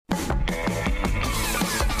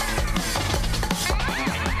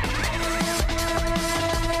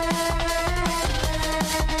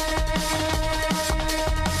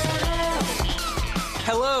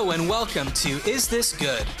and welcome to Is This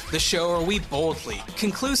Good? The show where we boldly,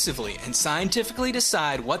 conclusively, and scientifically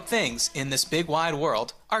decide what things in this big wide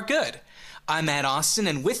world are good. I'm Matt Austin,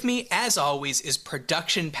 and with me, as always, is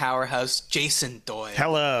production powerhouse Jason Doyle.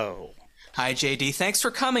 Hello. Hi, JD. Thanks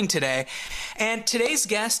for coming today. And today's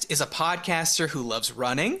guest is a podcaster who loves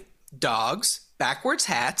running, dogs, backwards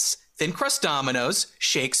hats, thin crust dominoes,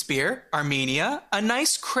 Shakespeare, Armenia, a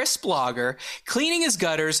nice crisp lager, cleaning his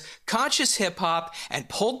gutters, conscious hip-hop, and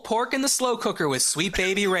pulled pork in the slow cooker with Sweet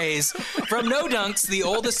Baby Ray's. From No Dunks, the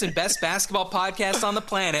oldest and best basketball podcast on the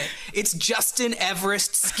planet, it's Justin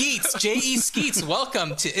Everest Skeets. J.E. Skeets,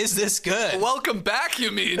 welcome to Is This Good? Welcome back, you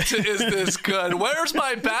mean, to Is This Good? Where's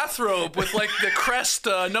my bathrobe with, like, the crest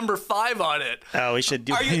number 5 on it? Oh, we should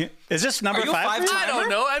do... Is this number 5? I don't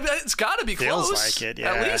know. It's got to be Feels close. like it,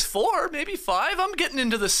 yeah. At least 4, maybe 5. I'm getting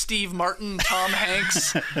into the Steve Martin, Tom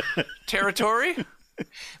Hanks territory.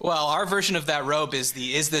 Well, our version of that robe is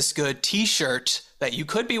the Is This Good t-shirt that you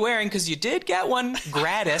could be wearing because you did get one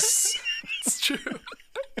gratis. It's true.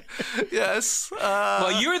 Yes.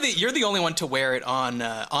 Well, you're the only one to wear it on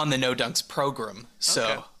the No Dunks program, so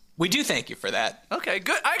Okay. we do thank you for that. Okay,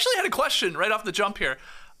 good. I actually had a question right off the jump here.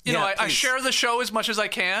 You know, I share the show as much as I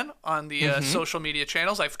can on the social media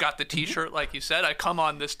channels. I've got the T-shirt, like you said. I come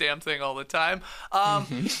on this damn thing all the time. Well,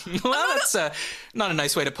 that's not a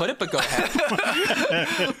nice way to put it, but go ahead.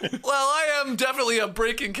 Well, I am definitely a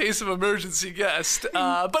break in case of emergency guest.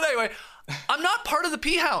 But anyway, I'm not part of the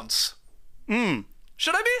P-Hounds.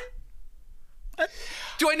 Should I be?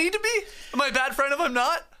 Do I need to be? Am I a bad friend if I'm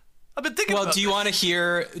not? I've been thinking about Well, do you want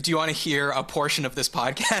to hear a portion of this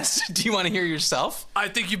podcast? Do you want to hear yourself? I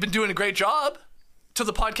think you've been doing a great job to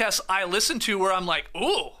the podcasts I listen to where I'm like,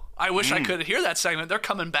 ooh, I wish I could hear that segment. They're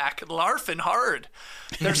coming back larfing hard.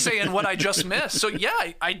 They're saying what I just missed. So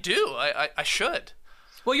yeah, I do. I should.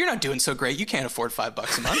 Well, you're not doing so great. You can't afford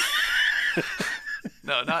 $5 a month.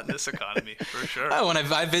 No, not in this economy, for sure. Oh, when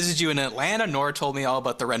I visited you in Atlanta, Nora told me all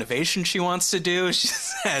about the renovation she wants to do. She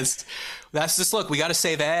says, that's just, look, we got to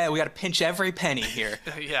save, we got to pinch every penny here.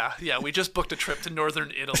 Yeah, we just booked a trip to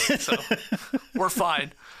northern Italy, so we're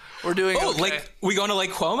fine. We're doing okay. We going to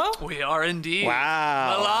Lake Como? We are indeed.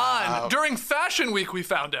 Wow. Milan. Wow. During Fashion Week, we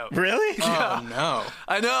found out. Really? Oh, no.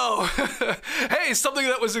 I know. Hey, something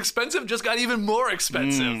that was expensive just got even more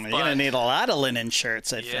expensive. You're going to need a lot of linen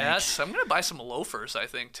shirts, I think. Yes, I'm going to buy some loafers, I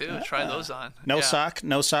think, too. Try those on. No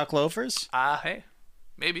sock loafers? Hey,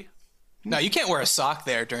 maybe. No, you can't wear a sock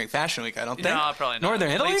there during Fashion Week, I don't think. No, probably not.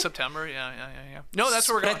 Northern Italy? Late September, yeah. No, that's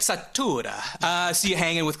where we're going. Sprezzatura. So you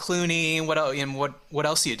hanging with Clooney. What else? And what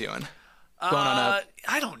else are you doing? Going on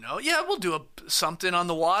I don't know. Yeah, we'll do something on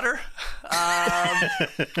the water. I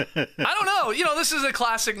don't know. You know, this is a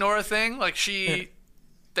classic Nora thing. Like, she,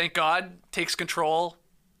 thank God, takes control,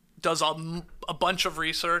 does a bunch of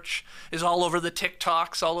research, is all over the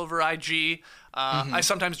TikToks, all over IG. I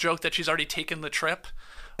sometimes joke that she's already taken the trip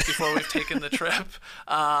before we've taken the trip.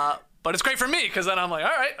 But it's great for me because then I'm like, all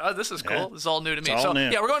right, this is cool. Yeah. This is all new to me. It's all new.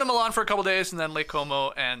 Yeah, we're going to Milan for a couple days and then Lake Como,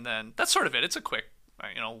 and then that's sort of it. It's a quick,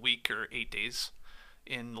 week or 8 days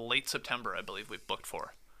in late September, I believe we've booked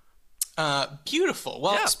for. Beautiful.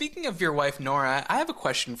 Well, Yeah. Speaking of your wife, Nora, I have a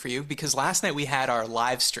question for you because last night we had our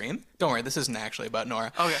live stream. Don't worry, this isn't actually about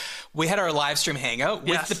Nora. Okay. We had our live stream hangout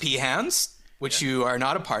with Yes. the P-Hounds, which you are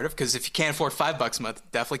not a part of because if you can't afford $5 a month,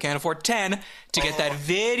 definitely can't afford 10 to get that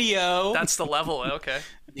video. That's the level. Okay.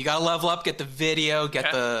 You got to level up, get the video, get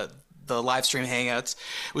Okay. the live stream hangouts.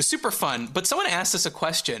 It was super fun. But someone asked us a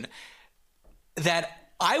question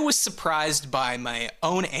that I was surprised by my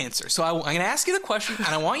own answer. So I'm going to ask you the question, and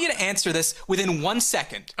I want you to answer this within 1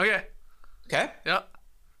 second. Okay. Okay? Yeah.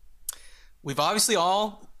 We've obviously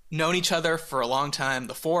all known each other for a long time.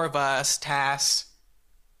 The four of us, Tass,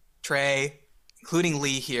 Trey, including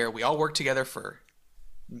Lee here, we all worked together for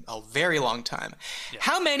a very long time. Yeah.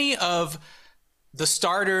 How many of the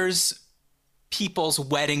starters' people's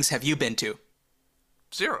weddings have you been to?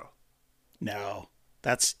 0. No,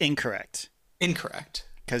 that's incorrect. Incorrect.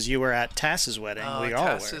 Because you were at Tass's wedding. We all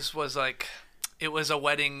were. Tass's was like, it was a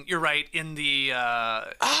wedding. You're right. In the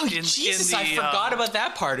Jesus! I forgot about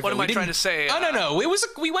that part of it. What am I trying to say? Oh no! It was.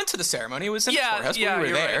 We went to the ceremony. It was in the courthouse. Yeah, we were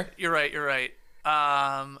you're there. Right. You're right.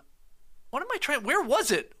 What am I trying? Where was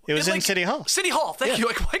it? It was in City Hall. City Hall. Thank you.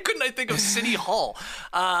 Like, why couldn't I think of City Hall?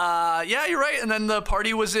 Yeah, you're right. And then the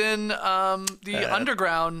party was in the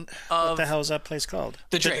underground of... What the hell is that place called?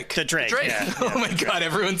 The Drake. The Drake. Drake. Yeah. Oh my God!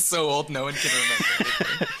 Everyone's so old. No one can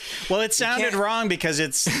remember. Well, it sounded wrong because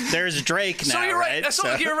there's Drake now. So you're right.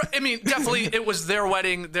 So You're right. I mean, definitely, it was their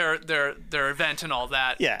wedding, their event, and all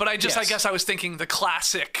that. Yeah. But I Yes. guess I was thinking the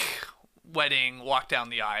classic wedding, walk down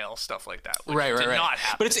the aisle, stuff like that. Which Right. did not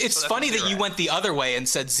happen. But it's So that's funny a that you zero. went the other way and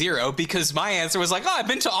said 0 because my answer was like, oh, I've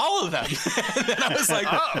been to all of them. And then I was like,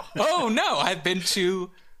 oh no, I've been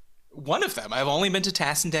to one of them. I've only been to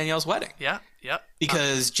Tass and Danielle's wedding. Yeah.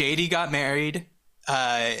 Because JD got married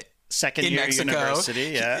Second in year Mexico.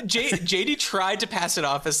 university, yeah. JD tried to pass it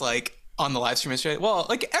off as like on the live stream yesterday. Well,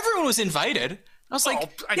 like everyone was invited. I was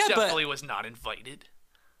like, I yeah, definitely was not invited.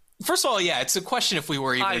 but first of all, yeah, it's a question if we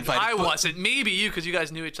were even invited. I wasn't. Maybe you, because you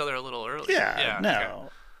guys knew each other a little earlier. Yeah, no. okay.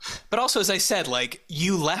 But also, as I said, like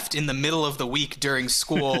you left in the middle of the week during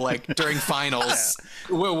school, like during finals.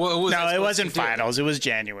 What was I No, it supposed wasn't to do? finals. It was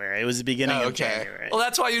January. It was the beginning of okay. January. Well,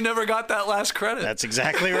 that's why you never got that last credit. That's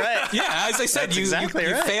exactly right. Yeah, as I said, That's you exactly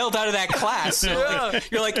right. failed out of that class. So like,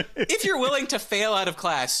 you're like, if you're willing to fail out of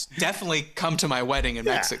class, definitely come to my wedding in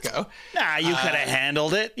Mexico. Nah, you could have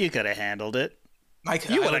handled it. You would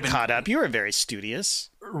have been caught up. You were very studious.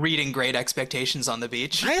 reading Great Expectations on the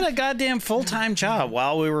beach. I had a goddamn full-time job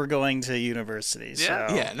while we were going to university. So.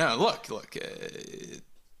 Yeah, no, look,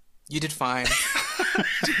 you did fine.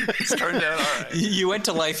 It's turned out all right. You went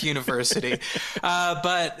to Life University.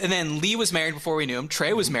 And then Lee was married before we knew him.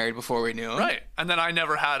 Trey was married before we knew him. Right. And then I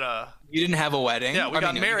never had a... You didn't have a wedding. Yeah, we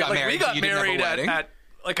got married. We got you didn't have a married wedding. at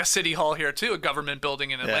like a city hall here too, a government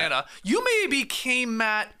building in Atlanta. You maybe came,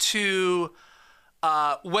 Matt, to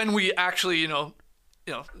when we actually,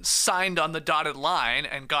 signed on the dotted line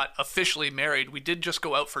and got officially married. We did just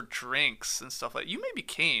go out for drinks and stuff like that. You maybe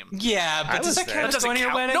came. Yeah, but does that there. count as Doesn't going to your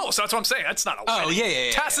count. wedding? No, so that's what I'm saying. That's not a wedding.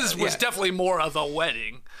 Yeah. Tass's was definitely more of a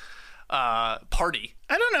wedding party.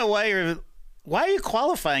 I don't know why are you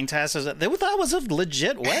qualifying Tass as that was a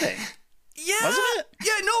legit wedding. Yeah. Wasn't it?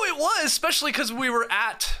 Yeah, no, it was, especially because we were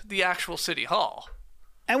at the actual city hall.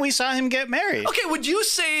 And we saw him get married. Okay, would you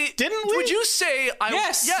say... Didn't we? Would you say...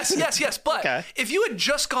 Yes. Yes. But Okay. if you had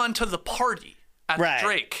just gone to the party at Right. the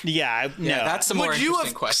Drake... Yeah, no. That's the more Would you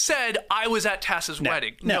interesting have question. said, I was at Tass's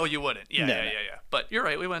wedding? No, No. you wouldn't. Yeah. No. But you're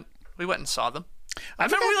right. We went and saw them. I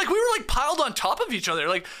remember we were piled on top of each other.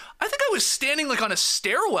 Like, I think I was standing like on a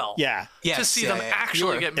stairwell. Yeah. To see them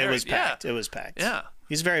actually get married. It was packed. It was packed. Yeah.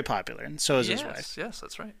 He's very popular, and so is his wife. Yes,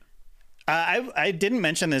 that's right. I didn't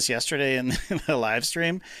mention this yesterday in the live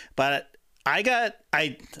stream, but as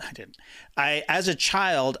a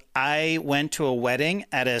child, I went to a wedding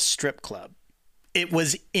at a strip club. It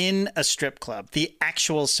was in a strip club, the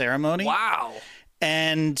actual ceremony. Wow.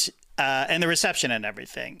 And the reception and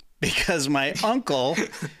everything, because my uncle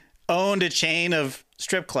owned a chain of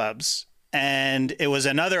strip clubs, and it was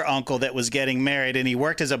another uncle that was getting married, and he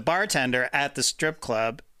worked as a bartender at the strip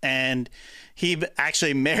club, and he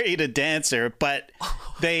actually married a dancer, but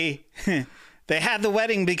they had the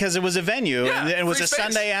wedding because it was a venue, Yeah, and it was free a space.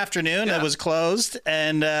 Sunday afternoon. Yeah. It was closed,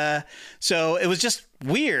 and so it was just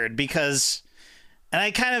weird because, and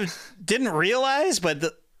I kind of didn't realize, but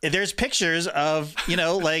there's pictures of,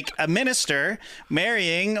 like a minister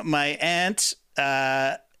marrying my aunt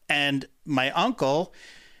and my uncle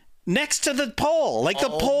next to the pole. Like the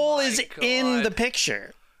pole my is in God. the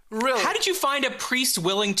picture. Really? How did you find a priest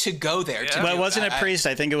willing to go there? To Well, do it wasn't that? a priest.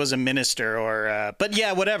 I think it was a minister but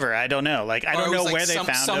yeah, whatever. I don't know. Like, I Or don't it was know like where they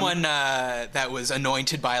found someone him. that was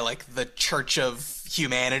anointed by like the Church of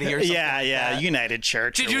Humanity or something. Yeah, like that. United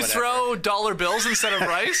Church. Did or you whatever. throw dollar bills instead of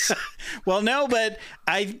rice? Well, no, but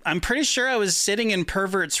I'm pretty sure I was sitting in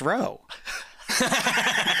Pervert's Row.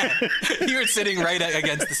 You were sitting right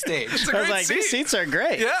against the stage. I was great like, these seat. seats are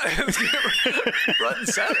great. Yeah, it's front and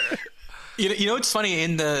center. You know what's funny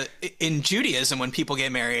in Judaism when people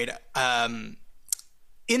get married,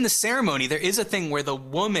 in the ceremony there is a thing where the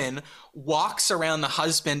woman walks around the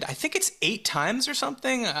husband. I think it's 8 times or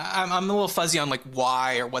something. I'm a little fuzzy on like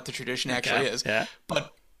why or what the tradition actually is. Yeah.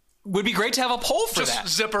 But would be great to have a poll for Just that.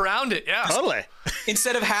 zip around it, yeah. Totally.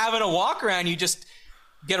 Instead of having a walk around, you just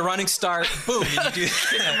get a running start, boom, and you do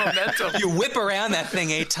Momentum. you whip around that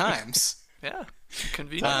thing 8 times. Yeah,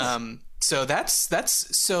 convenient. So that's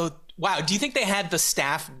so. Wow, do you think they had the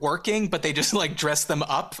staff working, but they just like dressed them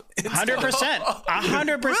up? 100%.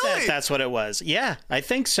 100%. Really? That's what it was. Yeah, I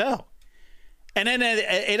think so. And then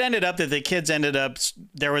it ended up that the kids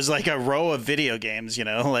there was like a row of video games,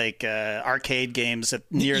 like arcade games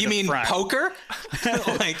near You the mean front. poker?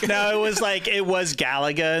 Like, No, it was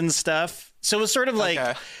Galaga and stuff. So it was sort of like,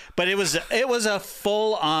 Okay. but it was a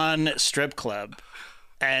full on strip club,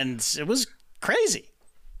 and it was crazy.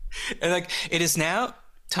 and like it is now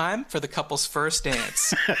time for the couple's first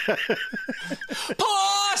dance.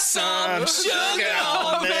 Pour some sugar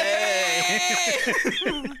on me.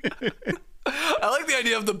 I like the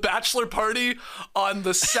idea of the bachelor party on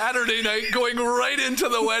the Saturday night going right into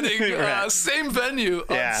the wedding. Right. Same venue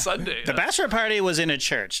on Sunday. The bachelor party was in a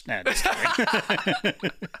church. No, just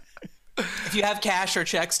kidding. If you have cash or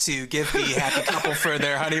checks to give the happy couple for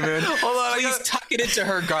their honeymoon, please tuck it into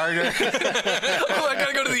her garter. I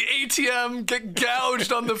gotta go to the ATM, get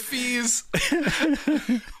gouged on the fees.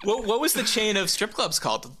 What was the chain of strip clubs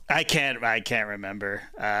called? I can't remember.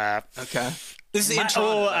 Okay. This is in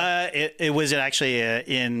Toronto. It was actually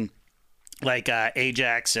in like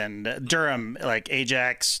Ajax and Durham, like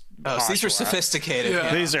Ajax. Oh, so these were sophisticated.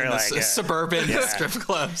 Yeah. These are like suburban strip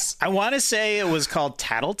clubs. I want to say it was called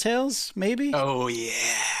Tattletales, maybe. Oh yeah,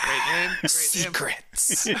 Great name.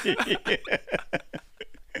 secrets.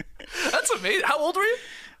 That's amazing. How old were you?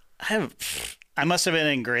 I must have been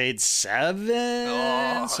in grade 7,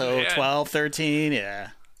 so man. 12, 13, yeah.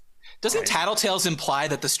 Doesn't Tattletales imply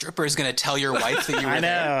that the stripper is going to tell your wife that you were I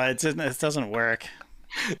there? know, it doesn't work.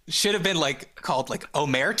 Should have been called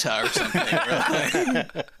Omerta or something.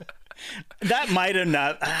 That might have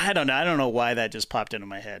not. I don't know. I don't know why that just popped into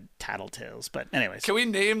my head. Tattletales, but anyways. Can we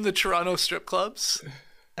name the Toronto strip clubs?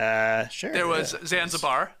 Sure. There was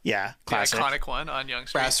Zanzibar. Yeah, The classic. iconic one on Young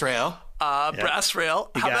Street. Brass rail. Brass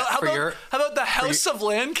Rail. How about the House of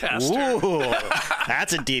Lancaster? Ooh,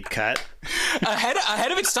 that's a deep cut.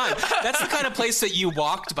 Ahead of its time. That's the kind of place that you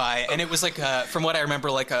walked by, and it was from what I remember,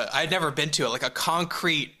 I'd never been to it, like a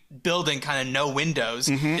concrete building, kind of no windows.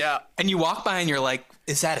 Mm-hmm. Yeah. And you walk by and you're like,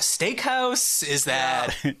 is that a steakhouse? Is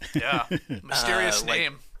that Yeah. Mysterious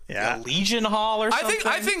name. Yeah. a Legion Hall or something?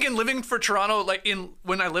 I think in living for Toronto,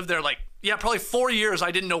 when I lived there, probably 4 years,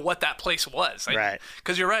 I didn't know what that place was. Right.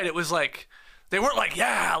 Because you're right, it was they weren't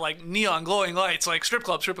neon glowing lights, strip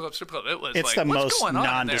club, strip club, strip club. It was It's the what's most going on in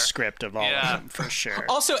there? nondescript of all of them, for sure.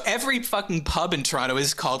 Also, every fucking pub in Toronto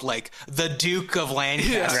is called the Duke of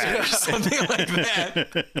Lancaster or something like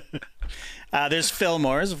that. There's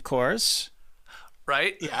Fillmore's, of course.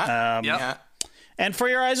 Right? Yeah. Yep. Yeah. And For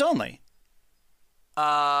Your Eyes Only.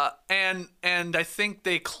 And I think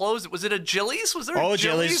they closed. Was it a Jilly's? Was there a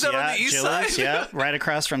Jilly's, out on the east Jilly's, side? yeah, right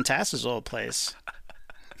across from Tass's old place.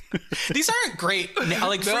 These aren't great. For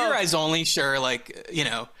Your Eyes Only, sure.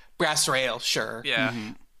 Brass Rail, sure. Yeah.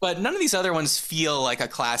 Mm-hmm. But none of these other ones feel like a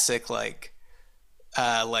classic, a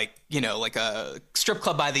strip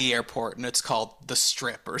club by the airport, and it's called The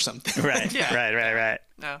Strip or something. Right, Yeah. right.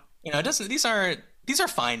 No. It doesn't. These are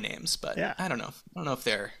fine names, but Yeah. I don't know. I don't know if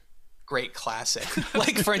they're great classic.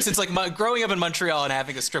 For instance, growing up in Montreal and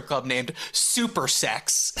having a strip club named Super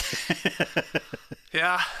Sex.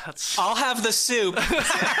 Yeah, that's. I'll have the soup.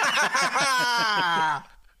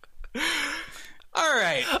 All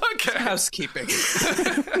right. Okay. Housekeeping.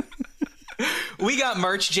 We got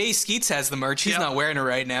merch. Jay Skeets has the merch. He's not wearing it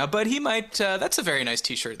right now, but he might. That's a very nice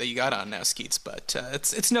T-shirt that you got on now, Skeets. But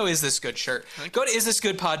it's no Is This Good shirt. Go to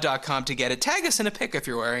isthisgoodpod.com to get it. Tag us in a pic if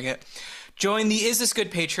you're wearing it. Join the Is This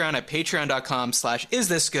Good Patreon at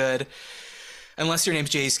patreon.com/isthisgood. Unless your name's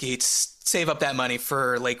Jay Skeets, save up that money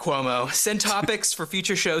for Lake Cuomo. Send topics for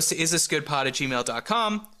future shows to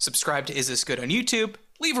isthisgoodpod@gmail.com. Subscribe to Is This Good on YouTube.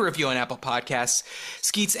 Leave a review on Apple Podcasts.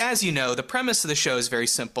 Skeets, as you know, the premise of the show is very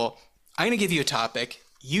simple. I'm going to give you a topic.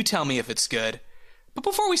 You tell me if it's good. But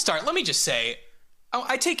before we start, let me just say,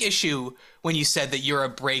 I take issue when you said that you're a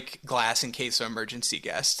break glass in case of emergency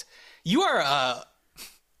guest. You are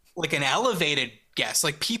an elevated guest.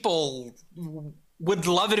 People would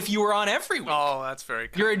love it if you were on every week. Oh, that's very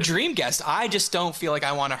kind. You're a dream guest. I just don't feel like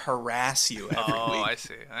I want to harass you every week. Oh, I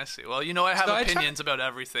see. Well, I have opinions about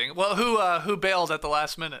everything. Well, who bailed at the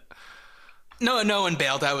last minute? No one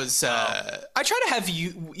bailed. I was. I try to have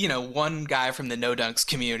one guy from the No Dunks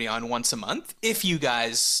community on once a month. If you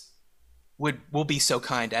guys will be so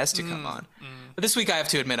kind as to come on. But this week I have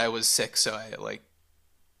to admit I was sick, so I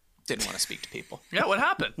didn't want to speak to people. Yeah, what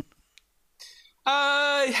happened?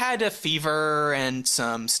 I had a fever and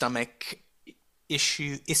some stomach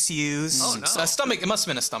issues. Oh, no. It must have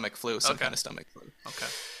been a stomach flu, some Okay. kind of stomach flu. Okay.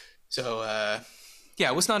 So,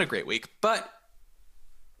 it was not a great week, but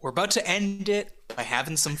we're about to end it by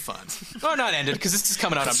having some fun. Or not end it, because this is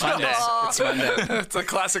coming out on Monday. It's Monday. It's a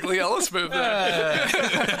classic Lee Ellis move there.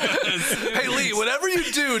 Hey, Lee, whatever you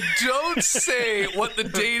do, don't say what the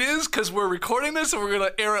date is, because we're recording this and we're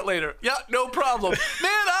going to air it later. Yeah, no problem.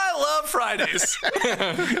 Man, I love Fridays.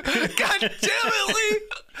 God damn it,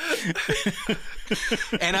 Lee.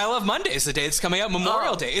 And I love Mondays, the day it's coming out,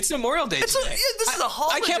 Memorial Day. It's Memorial Day today. This is a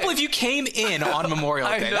holiday. I can't believe you came in on Memorial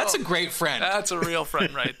I Day. know. That's a great friend. That's a real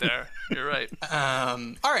friend right there. You're right.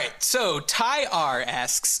 All right, so Ty R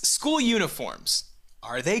asks, school uniforms,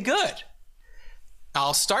 are they good?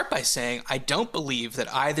 I'll start by saying I don't believe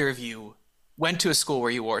that either of you went to a school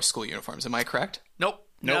where you wore school uniforms. Am I correct? Nope.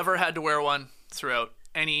 Never had to wear one throughout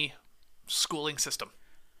any schooling system.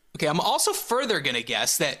 Okay, I'm also further going to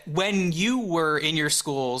guess that when you were in your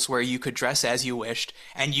schools where you could dress as you wished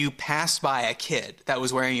and you passed by a kid that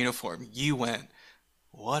was wearing a uniform, you went,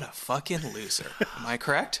 what a fucking loser. Am I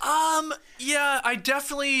correct? Yeah, I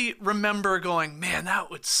definitely remember going, man,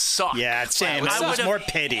 that would suck. Yeah, same. I I was would more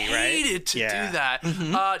pity, right? Hated to do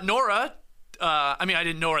that. Nora, I mean, I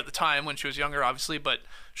didn't know her at the time when she was younger, obviously, but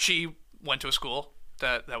she went to a school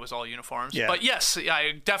that was all uniforms. Yeah. But yes,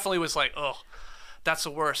 I definitely was like, oh, that's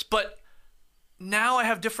the worst. But now I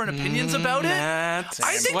have different opinions about it.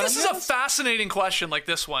 I think this is a fascinating question like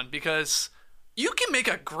this one, because you can make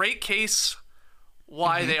a great case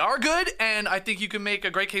why they are good, and I think you can make a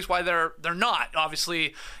great case why they're not.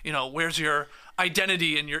 Obviously, where's your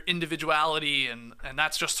identity and your individuality, and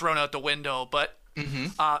that's just thrown out the window. But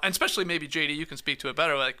and especially maybe JD, you can speak to it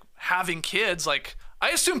better. Like having kids, like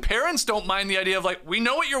I assume parents don't mind the idea of like, we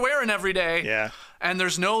know what you're wearing every day. Yeah. And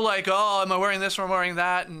there's no like, oh, am I wearing this or am I wearing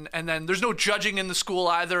that? And then there's no judging in the school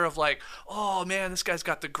either of like, oh man, this guy's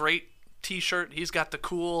got the great T-shirt, he's got the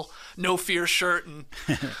cool No Fear shirt, and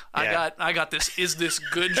I got this Is This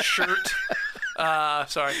Good shirt.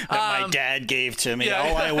 Sorry. That my dad gave to me. yeah.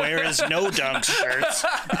 All I wear is no dunk shirts.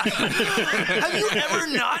 Have you ever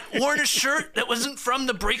not worn a shirt that wasn't from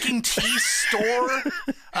the Breaking Tea store?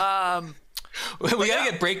 We got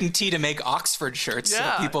to get Breaking Tea to make Oxford shirts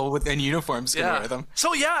so people within uniforms can wear them.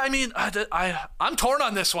 So, yeah, I mean, I'm torn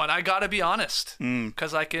on this one. I got to be honest,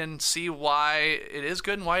 because I can see why it is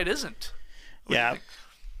good and why it isn't. Yeah.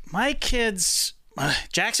 My kids,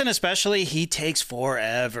 Jackson especially, he takes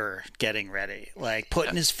forever getting ready. Like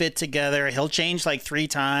putting his fit together. He'll change like 3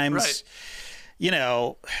 times.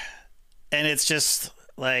 Right. And it's just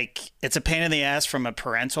like, it's a pain in the ass from a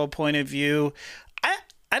parental point of view.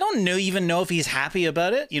 I don't even know if he's happy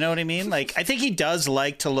about it. You know what I mean? Like, I think he does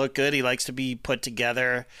like to look good. He likes to be put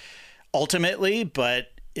together ultimately.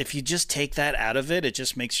 But if you just take that out of it, it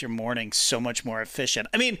just makes your morning so much more efficient.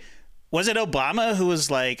 I mean, was it Obama who was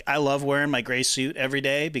like, I love wearing my gray suit every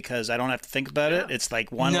day because I don't have to think about it? It's like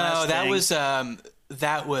one last thing. No,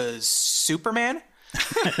 that was Superman.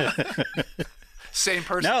 Same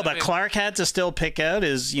person. No, but Clark had to still pick out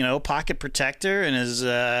his, pocket protector and his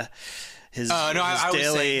I was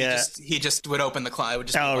daily, saying he just would open the closet. I would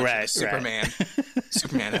just be a bunch of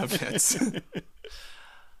Superman outfits.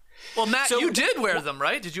 Well, Matt, you did wear them,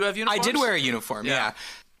 right? Did you have uniforms? I did wear a uniform, yeah.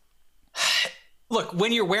 Look,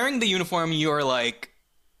 when you're wearing the uniform, you're like,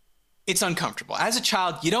 it's uncomfortable. As a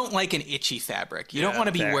child, you don't like an itchy fabric. You don't want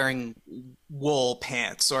to be wearing wool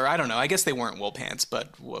pants, or I don't know. I guess they weren't wool pants,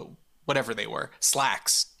 but whatever they were,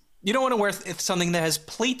 slacks. You don't want to wear something that has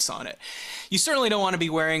pleats on it. You certainly don't want to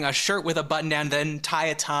be wearing a shirt with a button down, then tie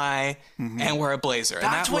a tie and wear a blazer.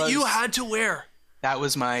 That's what you had to wear. That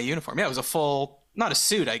was my uniform. Yeah, it was a full, not a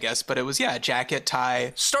suit, I guess, but it was, a jacket,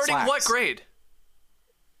 tie, Starting slacks. what grade?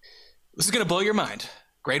 This is going to blow your mind.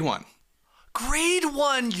 Grade 1. Grade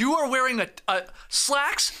 1, you are wearing a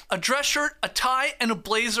slacks, a dress shirt, a tie, and a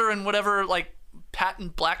blazer and whatever, like,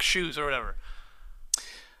 patent black shoes or whatever.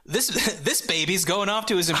 This baby's going off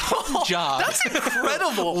to his important job. That's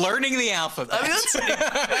incredible. Learning the alphabet. I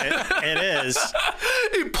mean, it is.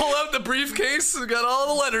 You pull out the briefcase and got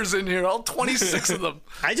all the letters in here, all 26 of them.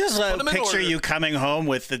 I just picture you coming home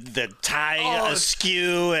with the tie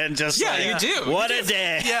askew and just you do. What a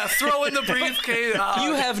day. Yeah, throw in the briefcase.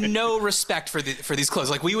 You have no respect for these clothes.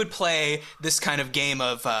 Like, we would play this kind of game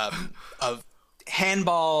of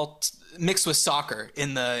handball mixed with soccer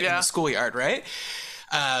in the schoolyard, right?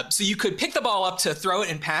 So you could pick the ball up to throw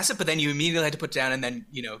it and pass it, but then you immediately had to put it down and then,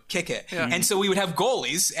 kick it. Yeah. And so we would have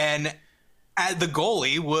goalies, and the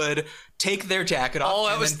goalie would take their jacket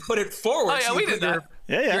off and then put it forward. Oh, yeah, we did that.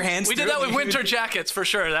 Your hands we did that with winter jackets, for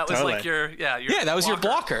sure. That was like your that was your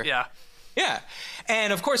blocker. Yeah. Yeah.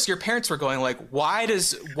 And of course your parents were going like,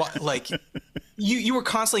 you were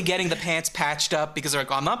constantly getting the pants patched up because they're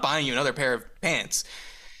like, I'm not buying you another pair of pants.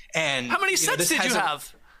 And how many sets did you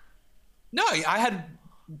have? No, I had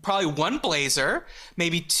probably one blazer,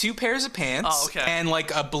 maybe 2 pairs of pants, and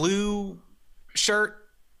like a blue shirt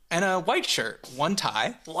and a white shirt, 1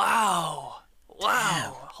 tie. Wow.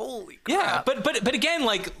 Holy crap. Yeah, but again,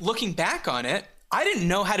 like, looking back on it, I didn't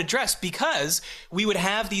know how to dress because we would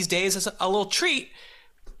have these days as a little treat,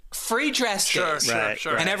 free dress days.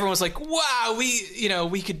 Sure. And everyone was like, wow,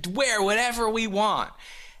 we could wear whatever we want.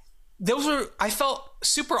 I felt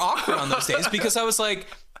super awkward on those days because I was like,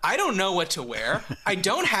 I don't know what to wear. I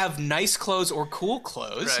don't have nice clothes or cool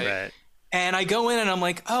clothes. Right. And I go in and I'm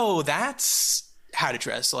like, oh, that's how to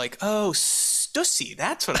dress. Like, oh, Stussy.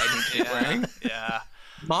 That's what I need to be wearing. Yeah.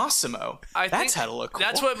 Massimo. That's how to look cool.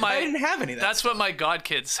 I didn't have any of that. That's what my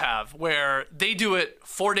godkids have, where they do it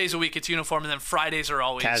 4 days a week. It's uniform, and then Fridays are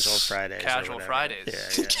always casual Fridays. Casual Fridays.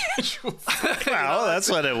 Yeah. Casual. Well, that's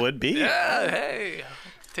what it would be. Yeah. Hey,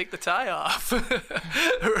 take the tie off.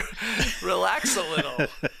 Relax a little.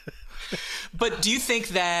 But do you think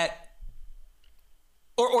that,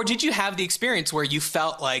 or did you have the experience where you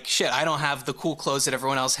felt like, shit, I don't have the cool clothes that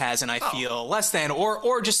everyone else has and I feel less than,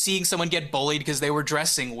 or just seeing someone get bullied because they were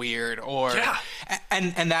dressing weird, or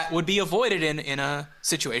and that would be avoided in a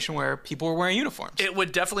situation where people were wearing uniforms? It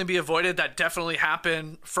would definitely be avoided. That definitely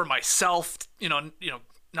happened for myself, you know,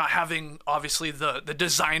 not having obviously the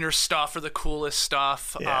designer stuff or the coolest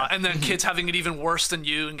stuff, and then kids having it even worse than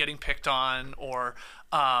you and getting picked on, or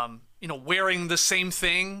you know, wearing the same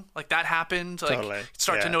thing, like that happened. Like, totally.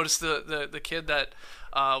 Start to notice the kid that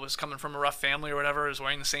was coming from a rough family or whatever is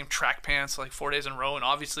wearing the same track pants like 4 days in a row, and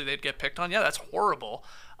obviously they'd get picked on. Yeah, that's horrible.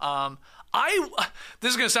 This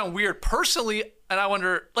is gonna sound weird personally, and I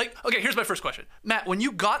wonder, like, okay, here's my first question, Matt. When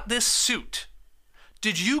you got this suit,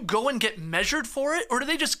 did you go and get measured for it, or did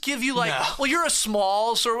they just give you like, well, you're a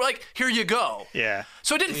small, so like, here you go? Yeah.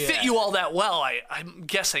 So it didn't fit you all that well. I'm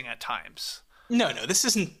guessing at times. No, this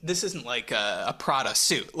isn't like a Prada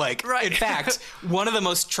suit. Like, right. In fact, one of the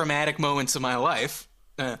most traumatic moments of my life,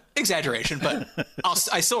 exaggeration, but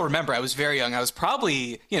I still remember. I was very young. I was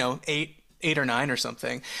probably, you know, eight or nine or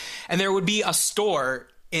something, and there would be a store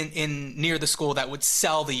in near the school that would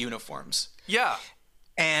sell the uniforms. Yeah.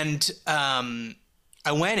 And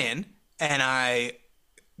I went in and I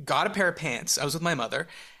got a pair of pants. I was with my mother,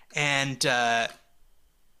 and I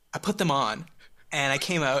put them on, and I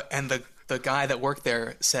came out, and the guy that worked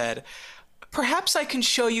there said, "Perhaps I can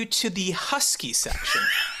show you to the husky section."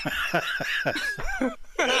 And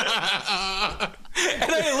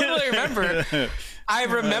I literally remember.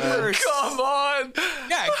 Come on.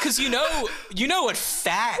 Yeah, because you know what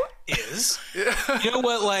fat is. You know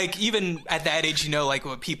what, like, even at that age, you know, like,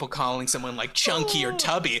 what people calling someone like chunky or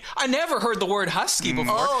tubby. I never heard the word husky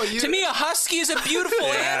before. To me, a husky is a beautiful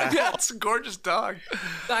animal. Yeah, it's a gorgeous dog.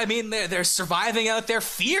 I mean, they're surviving out there,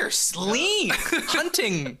 fierce, lean,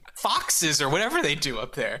 hunting foxes or whatever they do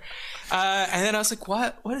up there. And then I was like,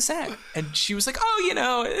 what is that? And she was like, oh, you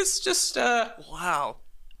know, it's just wow.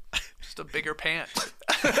 Just a bigger pant.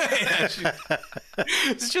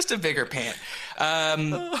 It's just a bigger pant.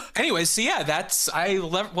 Anyways, so yeah,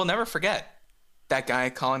 will never forget that guy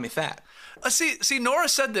calling me fat. See, Nora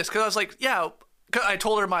said this because I was like, yeah. I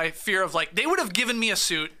told her my fear of, like, they would have given me a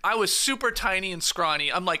suit. I was super tiny and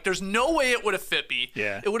scrawny. I'm like, there's no way it would have fit me.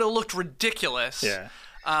 Yeah. It would have looked ridiculous. Yeah.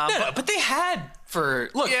 But they had again,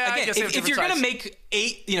 if you're gonna make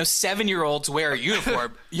 7-year-olds wear a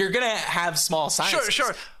uniform, you're gonna have small sizes.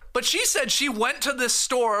 Sure. But she said she went to this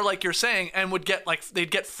store, like you're saying, and would get, like,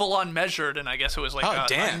 they'd get full on measured, and I guess it was like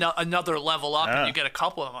another level up, and you get a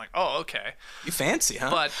couple. I'm like, oh, okay. You fancy,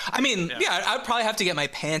 huh? But I mean, I'd probably have to get my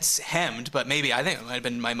pants hemmed, but maybe I think it might have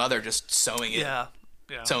been my mother just sewing it,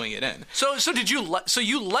 sewing it in. So did you? So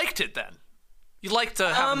you liked it then? You liked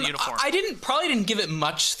having the uniform? I probably didn't give it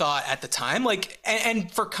much thought at the time, like,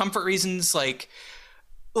 and for comfort reasons, like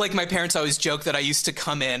my parents always joke that I used to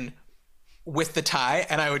come in with the tie,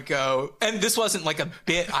 and I would go, and this wasn't like a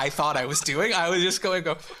bit I thought I was doing. I would just go and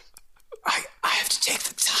go, I have to take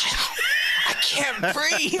the tie off. I can't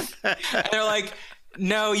breathe. And they're like,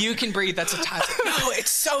 no, you can breathe. That's a tie. Like, no, it's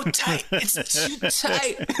so tight. It's too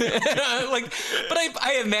tight. Like, but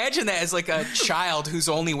I imagine that as like a child who's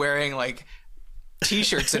only wearing like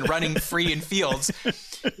t-shirts and running free in fields.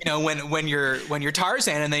 You know, when you're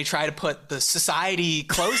Tarzan and they try to put the society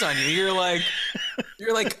clothes on you, you're like,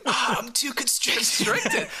 oh, I'm too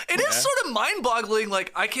constricted. It is sort of mind-boggling.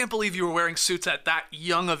 Like, I can't believe you were wearing suits at that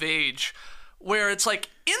young of age, where it's like,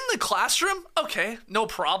 in the classroom, okay, no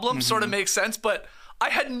problem, sort of makes sense. But I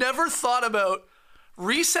had never thought about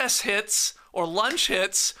recess hits or lunch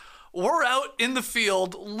hits. We're out in the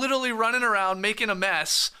field, literally running around, making a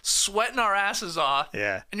mess, sweating our asses off.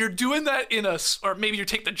 Yeah. And you're doing that or maybe you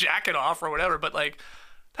take the jacket off or whatever, but like,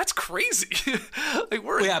 that's crazy. Like,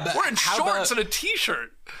 we're in shorts and a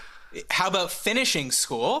t-shirt. How about finishing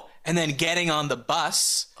school and then getting on the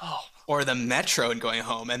bus or the metro and going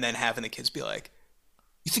home, and then having the kids be like,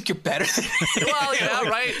 you think you're better than me? Well, yeah,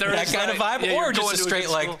 right. That kind of vibe. Yeah, or just a straight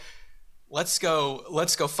like, let's go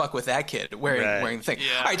fuck with that kid wearing the thing.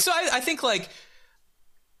 Yeah. All right, so I think, like,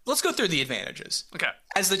 let's go through the advantages. Okay.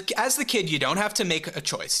 As the kid, you don't have to make a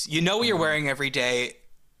choice. You know what you're wearing every day.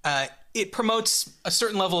 it promotes a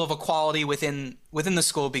certain level of equality within the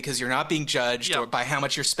school because you're not being judged or by how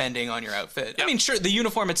much you're spending on your outfit. I mean, sure, the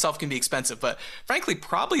uniform itself can be expensive, but frankly,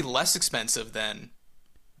 probably less expensive than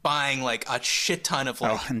buying like a shit ton of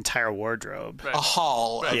like entire wardrobe, a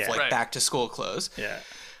haul of like back to school clothes.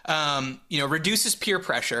 Reduces peer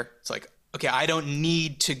pressure. It's like, okay, I don't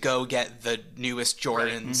need to go get the newest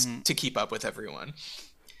Jordans to keep up with everyone.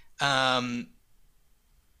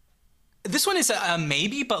 This one is a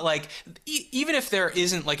maybe, but like even if there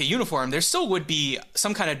isn't like a uniform, there still would be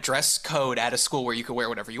some kind of dress code at a school where you could wear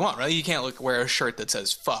whatever you want, right? You can't wear a shirt that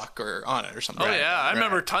says fuck or on it or something. Oh, yeah. I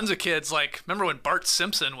remember tons of kids, remember when Bart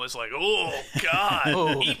Simpson was like, oh,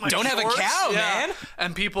 God, eat my don't shorts? Have a cow, man.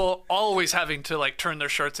 And people always having to like turn their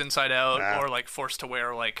shirts inside out or like forced to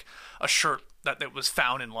wear like a shirt that was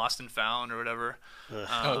found in Lost and Found or whatever.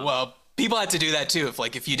 Well, people had to do that too.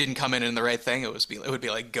 If you didn't come in the right thing, it would be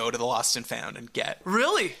like go to the Lost and Found and get.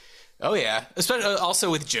 Really? Oh yeah. Especially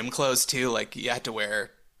also with gym clothes too. Like you had to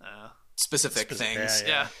wear specific things.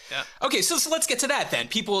 Yeah. Okay, so let's get to that then.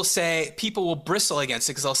 People will bristle against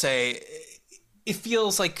it because they'll say it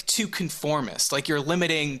feels like too conformist. Like you're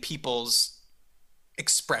limiting people's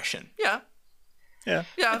expression. Yeah.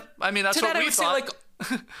 I mean, that's what we thought.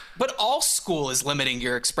 But all school is limiting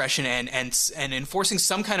your expression and enforcing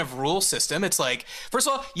some kind of rule system. It's like, first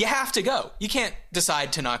of all, you have to go. You can't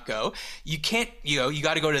decide to not go. You can't, you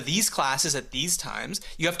got to go to these classes at these times.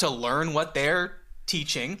 You have to learn what they're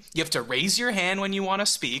teaching. You have to raise your hand when you want to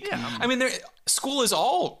speak. Yeah. I mean, school is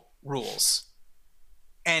all rules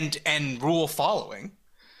and rule following.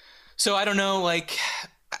 So I don't know, like,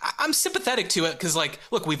 I'm sympathetic to it because, like,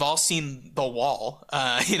 look, we've all seen The Wall,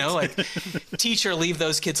 teacher, leave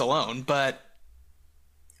those kids alone. But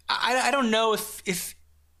I don't know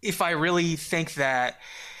if I really think that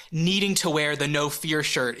needing to wear the no fear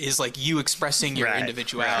shirt is like you expressing your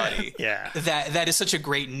individuality. Yeah, that is such a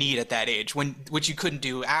great need at that age, which you couldn't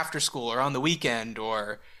do after school or on the weekend,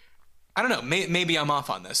 or I don't know. Maybe I'm off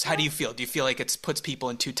on this. How do you feel? Do you feel like it puts people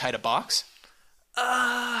in too tight a box?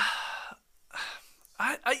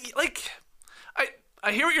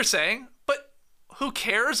 I hear what you're saying, but who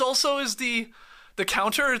cares also is the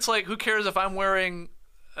counter. It's like, who cares if I'm wearing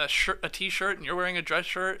a t-shirt and you're wearing a dress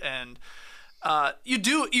shirt, and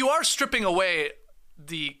you are stripping away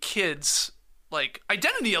the kids' like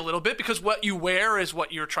identity a little bit because what you wear is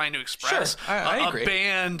what you're trying to express. Sure, I agree. A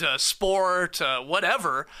band, a sport,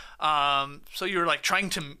 whatever. So you're trying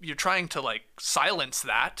to like silence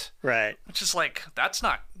that. Right. Which is like, that's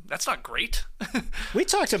not great. We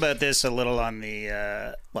talked about this a little on the,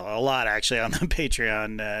 a lot actually on the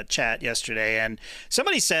Patreon chat yesterday. And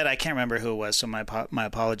somebody said, I can't remember who it was, so my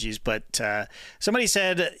apologies, but somebody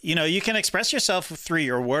said, you can express yourself through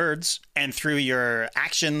your words and through your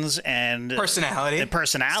actions and personality.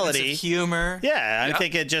 Sense of humor. Yeah, I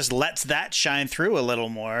think it just lets that shine through a little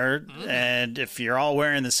more. And if you're all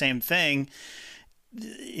wearing the same thing,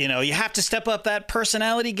 you have to step up that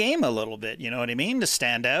personality game a little bit, you know what I mean, to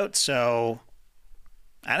stand out. So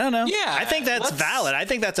I don't know. Yeah, I think that's valid. I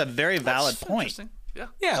think that's a very valid point.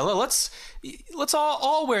 Yeah. Let's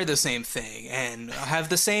all wear the same thing and have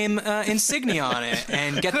the same insignia on it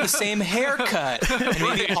and get the same haircut and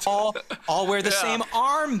maybe all wear the same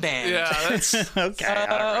armband. Yeah, that's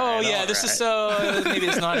okay. This is maybe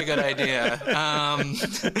it's not a good idea.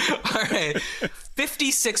 All right.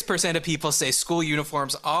 56% of people say school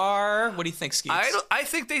uniforms are. What do you think, Skeets? I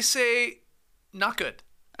think they say not good.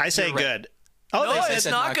 I say good. Oh, no, it's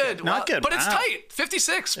not good. Not good. But it's tight.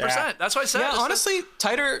 56%. Yeah. That's what I said. Yeah, honestly,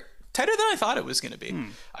 tighter than I thought it was going to be.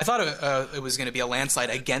 I thought it was going to be a landslide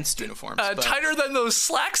against uniforms. Tighter than those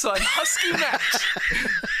slacks on Husky Max.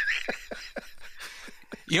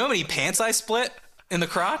 You know how many pants I split in the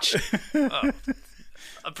crotch?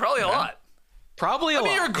 Probably a lot. Probably a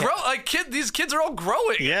lot. You're these kids are all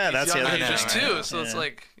growing. Yeah, that's the other ages thing. too. So it's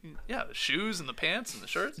like, the shoes and the pants and the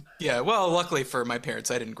shirts. Yeah, well, luckily for my parents,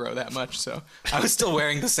 I didn't grow that much, so I was still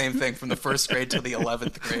wearing the same thing from the 1st grade to the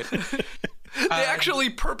 11th grade. They actually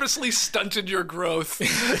purposely stunted your growth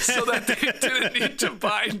so that they didn't need to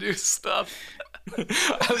buy new stuff.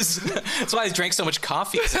 That's why I drank so much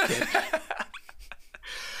coffee as a kid.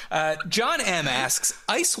 John M. asks,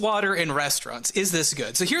 ice water in restaurants, is this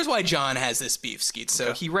good? So here's why John has this beef, Skeets.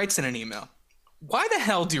 So he writes in an email. Why the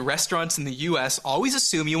hell do restaurants in the U.S. always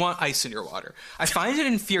assume you want ice in your water? I find it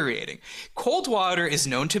infuriating. Cold water is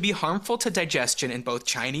known to be harmful to digestion in both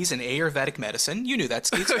Chinese and Ayurvedic medicine. You knew that,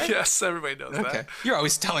 Skeets, right? Yes, everybody knows that. You're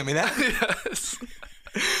always telling me that. Yes.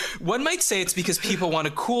 One might say it's because people want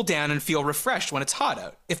to cool down and feel refreshed when it's hot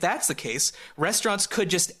out. If that's the case, restaurants could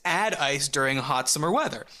just add ice during hot summer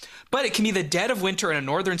weather. But it can be the dead of winter in a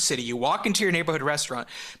northern city. You walk into your neighborhood restaurant.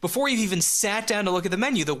 Before you've even sat down to look at the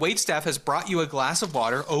menu, the waitstaff has brought you a glass of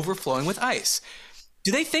water overflowing with ice.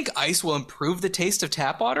 Do they think ice will improve the taste of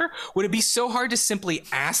tap water? Would it be so hard to simply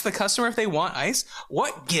ask the customer if they want ice?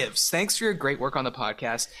 What gives? Thanks for your great work on the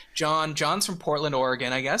podcast. John's from Portland,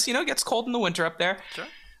 Oregon, I guess. It gets cold in the winter up there.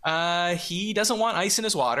 Sure. He doesn't want ice in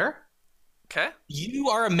his water. Okay. You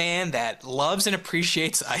are a man that loves and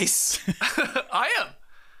appreciates ice. I am.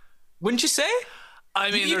 Wouldn't you say? I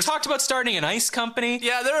mean, you talked about starting an ice company.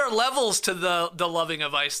 Yeah, there are levels to the loving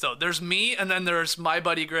of ice, though. There's me, and then there's my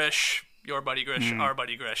buddy Grish, your buddy Grish, our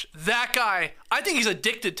buddy Grish. That guy, I think he's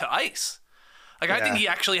addicted to ice. I think he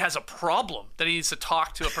actually has a problem that he needs to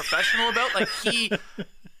talk to a professional about. Like, he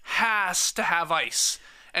has to have ice,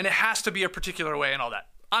 and it has to be a particular way and all that.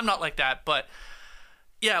 I'm not like that, but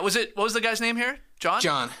yeah, what was the guy's name here? John?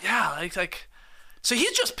 John. Yeah, so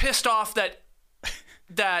he's just pissed off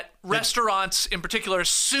that restaurants in particular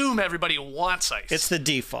assume everybody wants ice. It's the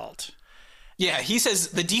default. Yeah, he says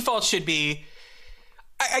the default should be,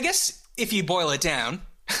 I guess if you boil it down.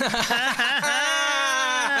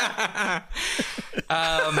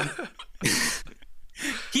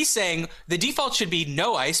 He's saying the default should be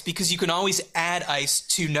no ice because you can always add ice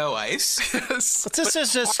to no ice. This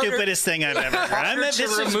is the stupidest thing I've ever heard.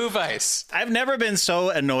 Remove ice. I've never been so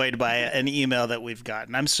annoyed by an email that we've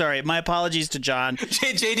gotten. I'm sorry. My apologies to John.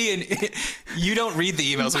 JD, and you don't read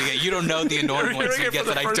the emails we get. You don't know the annoying ones we get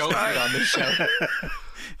that I don't read on this show.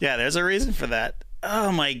 Yeah, there's a reason for that.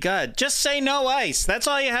 Oh, my God. Just say no ice. That's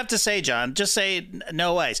all you have to say, John. Just say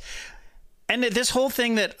no ice. And this whole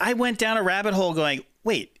thing that I went down a rabbit hole going,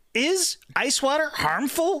 wait, is ice water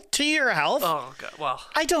harmful to your health? Oh, God. Well,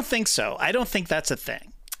 I don't think so. I don't think that's a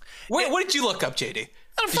thing. Wait, what did you look up, JD?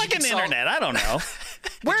 On fucking internet. I don't know.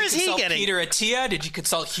 Where is he getting? Peter Attia? Did you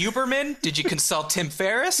consult Huberman? Did you consult Tim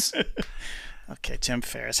Ferriss? Okay, Tim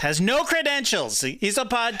Ferriss has no credentials. He's a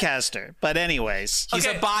podcaster. But anyways. He's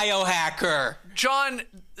a biohacker. John,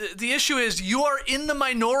 the issue is you are in the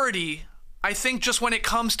minority, I think, just when it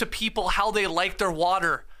comes to people, how they like their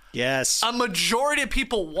water. Yes. A majority of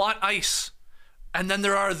people want ice. And then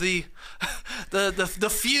there are the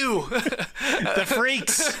few. The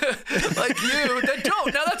freaks. Like you that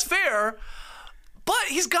don't. Now, that's fair. But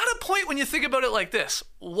he's got a point when you think about it like this.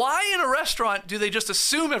 Why in a restaurant do they just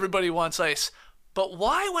assume everybody wants ice? But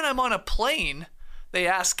why when I'm on a plane, they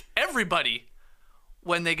ask everybody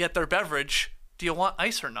when they get their beverage, do you want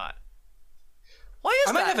ice or not? Why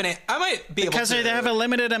is that? I might be able to. Because they have a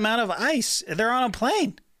limited amount of ice. They're on a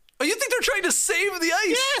plane. Oh, you think they're trying to save the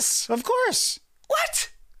ice? Yes, of course.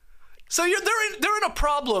 What? So they're in a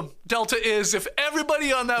problem. Delta is if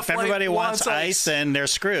everybody on that flight everybody wants ice, then they're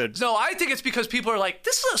screwed. No, I think it's because people are like,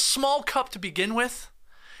 this is a small cup to begin with,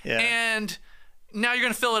 and now you're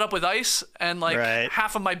gonna fill it up with ice, and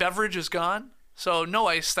half of my beverage is gone. So no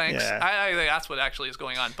ice, thanks. Yeah. I think that's what actually is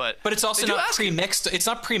going on. But it's also not pre-mixed. It's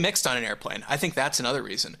not pre-mixed on an airplane. I think that's another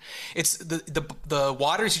reason. It's the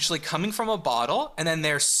water is usually coming from a bottle, and then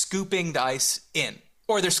they're scooping the ice in.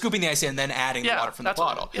 Or they're scooping the ice in and then adding the water from the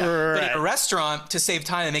bottle. Yeah. Right. But in a restaurant, to save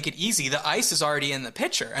time and make it easy, the ice is already in the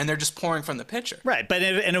pitcher, and they're just pouring from the pitcher. Right, but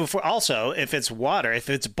if it's water, if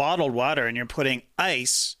it's bottled water and you're putting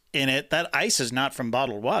ice in it, that ice is not from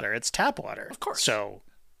bottled water. It's tap water. Of course. So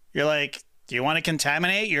you're like, do you want to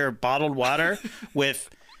contaminate your bottled water with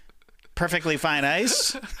perfectly fine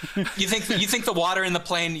ice? You think the water in the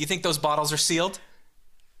plane, you think those bottles are sealed?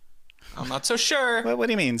 I'm not so sure. What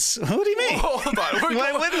do you mean? What do you mean? Hold on.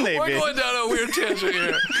 Why wouldn't they be? We're going down a weird tangent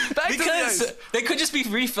here. Because they could just be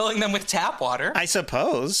refilling them with tap water. I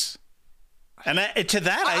suppose. And to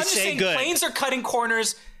that, I say good. Planes are cutting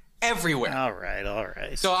corners everywhere. All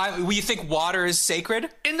right. So you think water is sacred?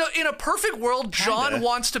 In a perfect world, John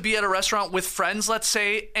wants to be at a restaurant with friends, let's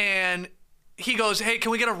say, and he goes, "Hey,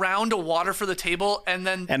 can we get a round of water for the table?" And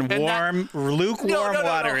lukewarm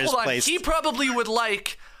water is placed. He probably would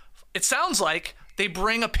like. It sounds like they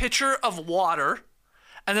bring a pitcher of water,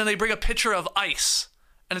 and then they bring a pitcher of ice,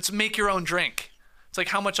 and it's make your own drink. It's like,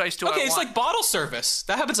 how much ice do I want? Okay, it's like bottle service.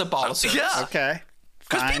 That happens at bottle service. Yeah. Okay.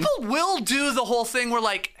 Because people will do the whole thing where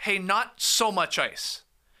like, hey, not so much ice.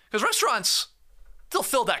 Because restaurants, they'll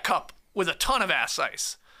fill that cup with a ton of ass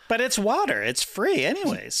ice. But it's water. It's free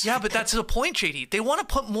anyways. Yeah, but that's the point, JD. They want to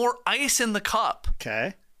put more ice in the cup.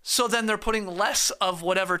 Okay. So then they're putting less of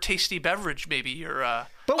whatever tasty beverage maybe you're.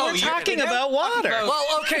 But we're talking about water. Well,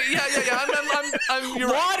 okay, yeah. You're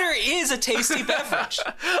Water right. is a tasty beverage.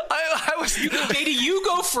 I was. JD, you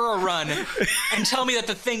go for a run and tell me that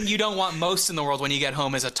the thing you don't want most in the world when you get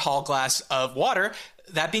home is a tall glass of water.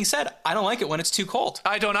 That being said, I don't like it when it's too cold.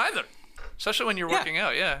 I don't either. Especially when you're working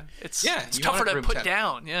out, It's you tougher don't want to room put temp.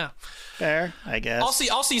 down, Fair, I guess.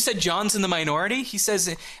 Also, you said John's in the minority. He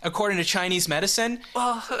says, according to Chinese medicine,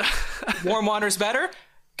 warm water is better.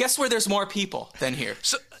 Guess where there's more people than here?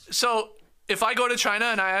 So if I go to China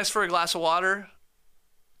and I ask for a glass of water,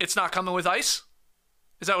 it's not coming with ice?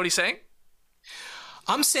 Is that what he's saying?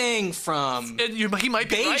 I'm saying from He might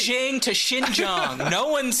be Beijing right. to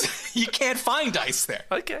Xinjiang, you can't find ice there.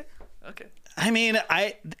 Okay. I mean,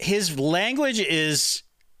 his language is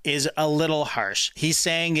a little harsh. He's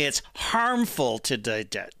saying it's harmful to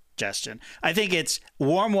digestion. I think it's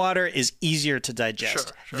warm water is easier to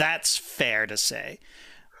digest. Sure. That's fair to say.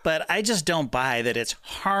 But I just don't buy that it's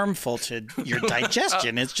harmful to your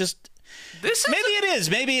digestion. It's just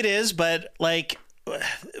maybe it is, but like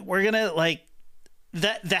we're gonna like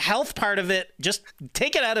the health part of it. Just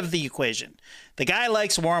take it out of the equation. The guy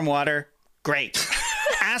likes warm water. Great.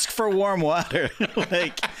 Ask for warm water.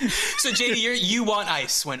 So JD, you want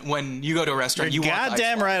ice when you go to a restaurant. You want ice.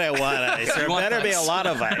 Goddamn right, I want ice. There better be a lot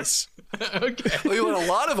of ice. Okay. Well, you want a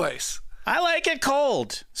lot of ice. I like it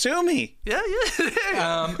cold. Sue me. Yeah.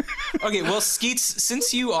 Okay, well, Skeets,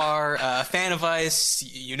 since you are a fan of ice,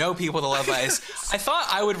 you know people that love ice, I thought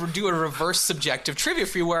I would do a reverse subjective trivia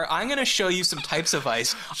for you where I'm going to show you some types of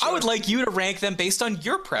ice. Sure. I would like you to rank them based on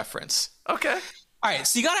your preference. Okay. All right,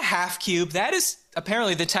 so you got a half cube. That is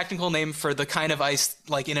apparently the technical name for the kind of ice,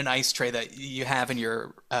 like in an ice tray that you have in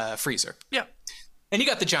your freezer. Yeah. And you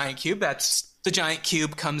got the giant cube. The giant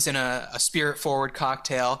cube comes in a spirit forward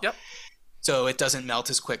cocktail. Yep. So it doesn't melt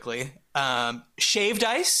as quickly. Shaved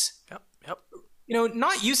ice. Yep. You know,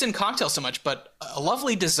 not used in cocktails so much, but a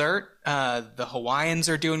lovely dessert. The Hawaiians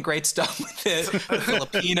are doing great stuff with it. The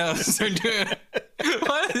Filipinos are doing.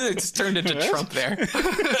 What? It just turned into Trump there.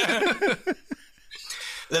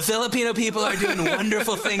 The Filipino people are doing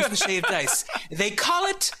wonderful things with shaved ice. They call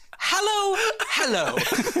it hello.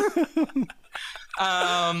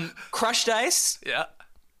 Crushed ice. Yeah.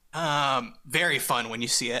 Very fun when you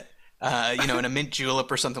see it. In a mint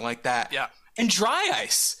julep or something like that. Yeah. And dry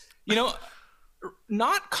ice.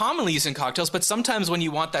 Not commonly used in cocktails, but sometimes when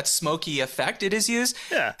you want that smoky effect, it is used.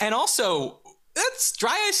 Yeah. And also, that's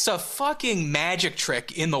dry ice is a fucking magic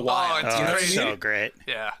trick in the wild. it's It's so great.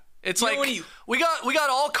 Yeah. It's You know, like when you- we got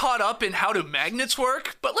all caught up in how do magnets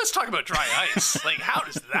work, but let's talk about dry ice. Like, how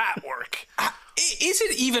does that work? Is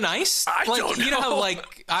it even ice? I don't You know how, know.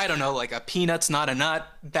 like, I don't know, like a peanut's not a nut,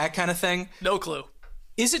 that kind of thing? No clue.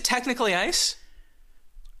 Is it technically ice?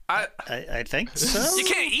 I think so. You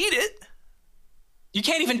can't eat it. You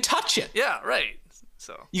can't even touch it. Yeah, right.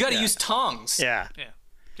 So You got to use tongs. Yeah.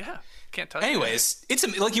 yeah. Can't touch Anyways, it's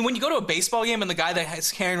like when you go to a baseball game and the guy that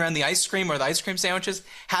is carrying around the ice cream or the ice cream sandwiches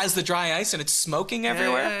has the dry ice and it's smoking it.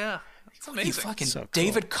 everywhere. Yeah. It's You amazing. fucking So cool.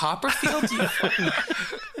 David Copperfield, you fucking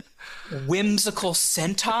whimsical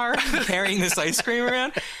centaur carrying this ice cream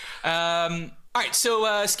around. All right,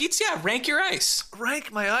 so Skeets, rank your ice.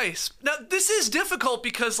 Rank my ice. Now, this is difficult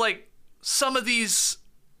because, like, some of these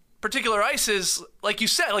particular ices, like you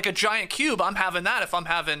said, like a giant cube, I'm having that if I'm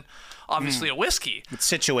having, obviously, a whiskey. It's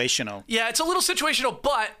situational. Yeah, it's a little situational,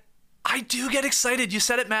 but I do get excited. You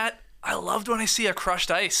said it, Matt. I loved when I see a crushed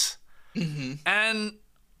ice. Mm-hmm. And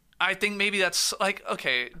I think maybe that's, like,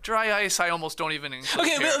 okay, dry ice, I almost don't even include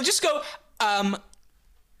Okay, here. well, just go.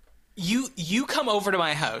 You come over to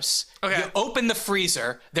my house. Okay. You open the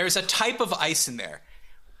freezer. There's a type of ice in there.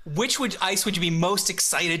 Which ice would you be most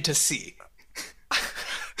excited to see?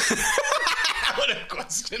 What a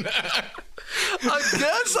question. I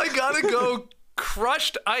guess I gotta go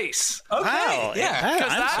crushed ice. Okay, Wow. yeah.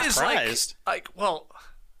 Because I'm that is surprised.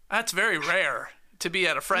 that's very rare to be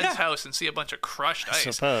at a friend's house and see a bunch of crushed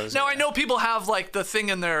ice. suppose, Now, I yeah. know people have, like, the thing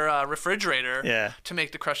in their refrigerator to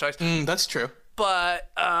make the crushed ice. That's true. But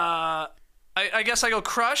I guess I go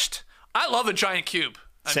crushed. I love a giant cube.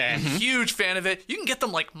 I'm Same. a huge fan of it. You can get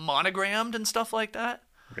them, like, monogrammed and stuff like that.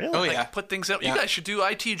 Really? Oh, Like, yeah. put things out. Yeah. You guys should do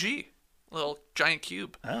ITG. Little giant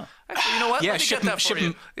cube. Oh. Actually, you know what? Yeah, Let me ship get that 'em- for ship you.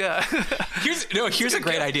 'em. Yeah. Here's a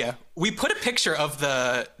great gift. idea. We put a picture of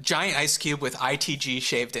the giant ice cube with ITG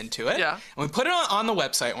shaved into it. Yeah. And we put it on the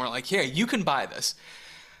website and we're like, here, you can buy this.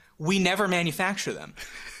 We never manufacture them.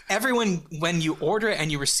 Everyone, when you order it and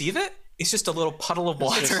you receive it, it's just a little puddle of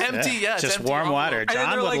water. empty, yeah, it's Just empty warm envelope. water. And then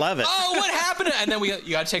John they're would like, love it. Oh, what happened? And then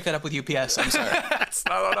you got to take that up with UPS. I'm sorry. It's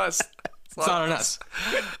not on us. It's not on us.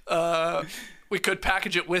 We could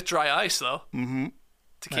package it with dry ice, though. Mm-hmm.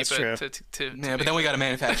 To keep That's it. true. Yeah, but then we got to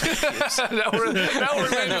manufacture cubes. now we're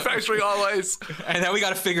manufacturing all ice. And then we got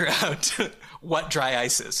to figure out what dry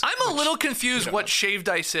ice is. I'm a little confused what shaved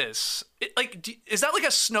ice is. Is that like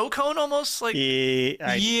a snow cone almost? Like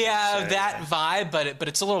that vibe, but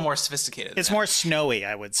it's a little more sophisticated. It's more snowy,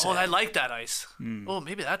 I would say. Oh, I like that ice. Oh,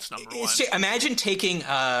 maybe that's number one. Imagine taking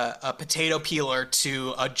a potato peeler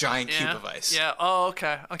to a giant cube of ice. Yeah. Oh,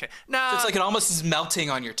 okay. Now So it's like it almost is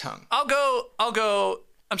melting on your tongue. I'll go.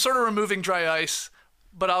 I'm sort of removing dry ice,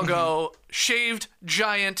 but I'll go shaved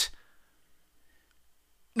giant.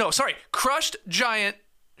 No, sorry, crushed giant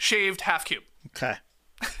shaved half cube. Okay.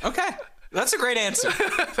 Okay, that's a great answer.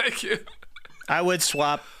 Thank you. I would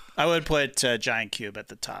put giant cube at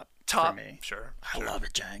the top. For me. Sure. I love a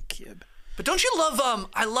giant cube. But don't you love?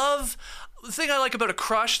 I love the thing I like about a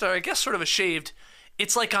crushed, or I guess sort of a shaved.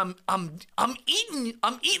 It's like I'm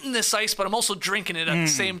eating this ice, but I'm also drinking it at the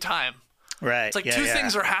same time. Right. It's like two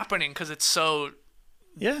things are happening because it's so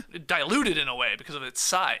diluted in a way because of its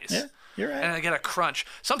size. Yeah, you're right. And I get a crunch.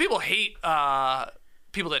 Some people hate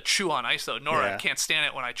people that chew on ice, though. Nora can't stand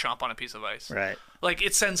it when I chomp on a piece of ice. Right. Like,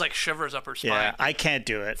 it sends, like, shivers up her spine. Yeah, I can't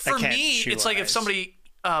do it. For me, it's like if somebody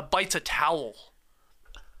bites a towel.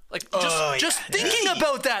 Like, just thinking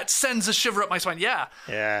about that sends a shiver up my spine. Yeah.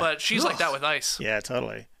 But she's like that with ice. Yeah,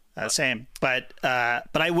 totally. Same. But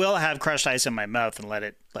I will have crushed ice in my mouth and let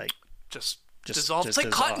it, like... Just dissolve. It's like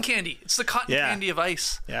cotton candy. It's the cotton candy of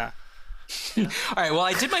ice. Yeah. All right. Well,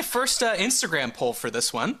 I did my first Instagram poll for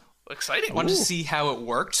this one. Exciting. I wanted to see how it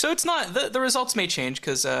worked. So it's not the results may change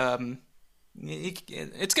because it's going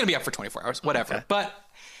to be up for 24 hours, whatever. Okay. But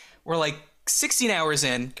we're like 16 hours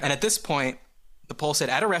in, and at this point, the poll said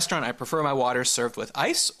at a restaurant, I prefer my water served with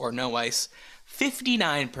ice or no ice.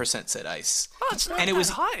 59% said ice. Oh, it's not that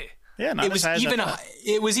high. Yeah, not it was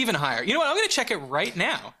even higher. You know what? I'm going to check it right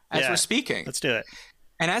now as we're speaking. Let's do it.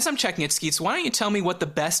 And as I'm checking it, Skeets, why don't you tell me what the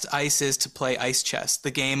best ice is to play ice chess? The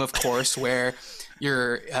game, of course, where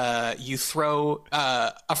you throw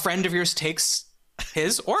a friend of yours takes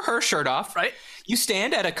his or her shirt off. Right. You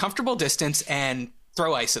stand at a comfortable distance and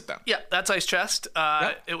throw ice at them. Yeah, that's Ice Chest.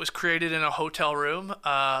 It was created in a hotel room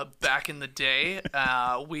back in the day.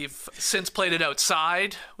 We've since played it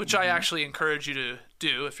outside, which I actually encourage you to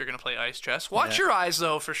do if you're going to play Ice Chest. Watch your eyes,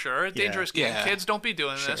 though, for sure. Dangerous game. Kids, don't be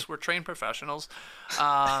doing this. We're trained professionals.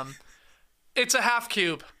 It's a half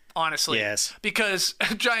cube, honestly. Yes. Because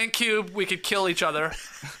a giant cube, we could kill each other.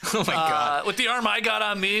 Oh, my God. With the arm I got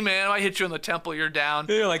on me, man, if I hit you in the temple, you're down.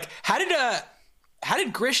 You're like, how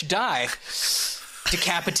did Grish die?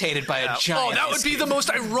 Decapitated by a giant. Oh, that would be the most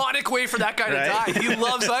ironic way for that guy to die. He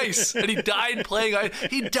loves ice, and he died playing ice.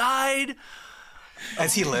 He died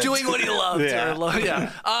as he lived, doing what he loved.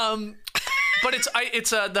 But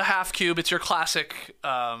it's the half cube. It's your classic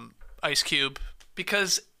ice cube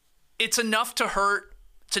because it's enough to hurt.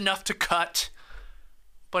 It's enough to cut.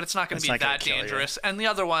 But it's not going to be that dangerous. And the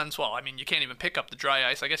other ones, well, I mean, you can't even pick up the dry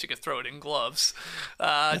ice. I guess you could throw it in gloves.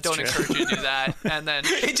 Don't encourage you to do that. And then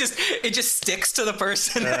it just sticks to the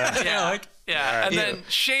person. And then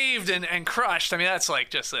shaved and crushed. I mean, that's like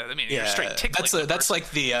just you're straight tickling. That's like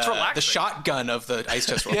the shotgun of the ice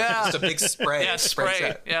chest roll. Yeah, it's a big spray. Yeah,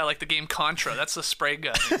 spray. Yeah, like the game Contra. That's the spray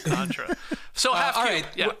gun in Contra. So half cube. All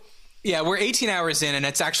right. Yeah, we're 18 hours in, and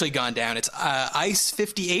it's actually gone down. It's ice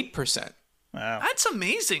 58%. Wow. That's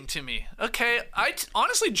amazing to me. Okay,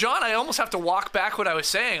 honestly, John, I almost have to walk back what I was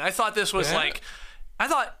saying. I thought this was I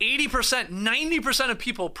thought 80%, 90% of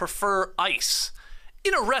people prefer ice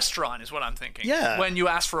in a restaurant is what I'm thinking. Yeah. When you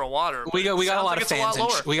ask for a water, we got a lot of fans.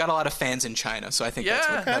 We got a lot of fans in China, so I think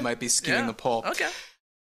that might be skewing the poll. Okay.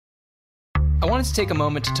 I wanted to take a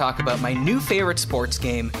moment to talk about my new favorite sports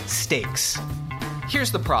game, Stakes.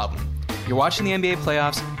 Here's the problem. You're watching the NBA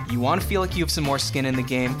playoffs, you want to feel like you have some more skin in the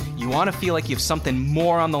game, you want to feel like you have something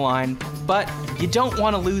more on the line, but you don't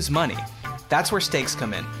want to lose money. That's where Stakes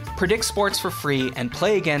come in. Predict sports for free and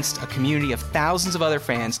play against a community of thousands of other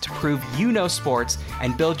fans to prove you know sports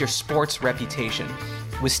and build your sports reputation.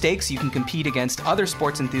 With Stakes, you can compete against other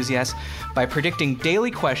sports enthusiasts by predicting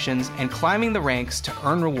daily questions and climbing the ranks to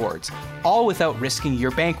earn rewards, all without risking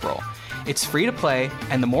your bankroll. It's free to play,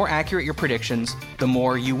 and the more accurate your predictions, the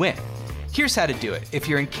more you win. Here's how to do it. If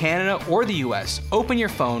you're in Canada or the US, open your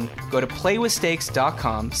phone, go to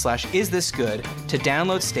playwithstakes.com/isthisgood to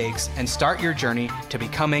download Stakes and start your journey to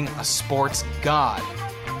becoming a sports god.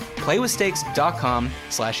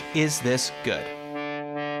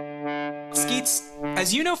 Playwithstakes.com/isthisgood. Skeets,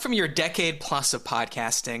 as you know from your decade plus of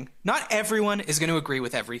podcasting, not everyone is going to agree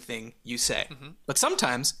with everything you say. But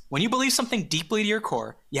sometimes, when you believe something deeply to your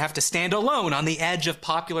core, you have to stand alone on the edge of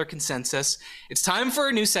popular consensus. It's time for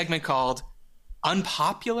a new segment called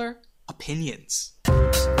Unpopular Opinions.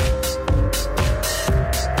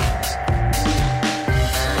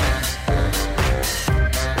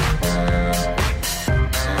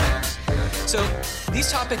 So,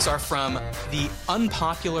 these topics are from the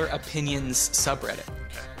Unpopular Opinions subreddit.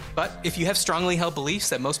 But if you have strongly held beliefs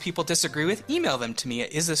that most people disagree with, email them to me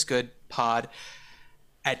at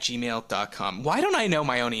isthisgoodpod@gmail.com. Why don't I know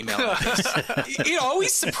my own email address? It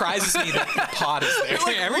always surprises me that the pod is there.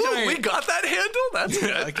 Like, Every time we got that handle? That's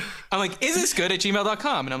good. I'm like,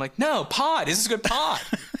 isthisgood@gmail.com. And I'm like, no, pod, isthisgoodpod.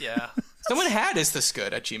 Yeah. Someone had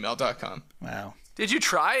isthisgood@gmail.com. Wow. Did you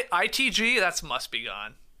try ITG? That must be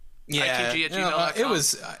gone. Yeah, ITG@gmail.com. it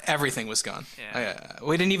was everything was gone. Yeah.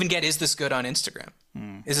 We didn't even get Is This Good on Instagram.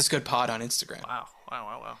 Is This Good Pod on Instagram. Wow.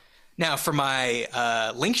 Now for my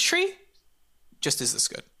link tree, just Is This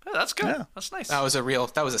Good. Yeah, that's good. Yeah. That's nice. That was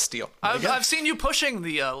a steal. I've seen you pushing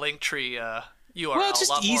the link tree URL. Well, it's a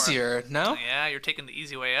lot just easier, no? Yeah, you're taking the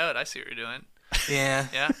easy way out. I see what you're doing. Yeah.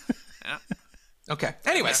 Yeah. Okay.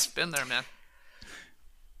 Anyways, Been there, man.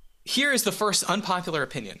 here is the first unpopular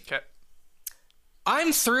opinion. Okay.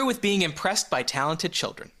 I'm through with being impressed by talented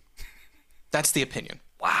children. That's the opinion.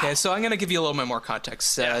 Wow. Okay, so I'm going to give you a little bit more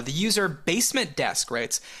context. The user Basement Desk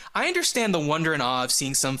writes, I understand the wonder and awe of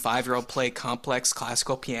seeing some 5-year-old play complex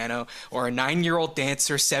classical piano, or a 9-year-old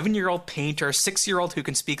dancer, 7-year-old painter, 6-year-old who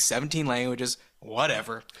can speak 17 languages,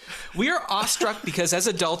 whatever. We are awestruck because as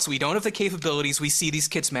adults, we don't have the capabilities we see these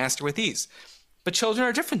kids master with ease. But children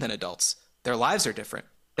are different than adults. Their lives are different.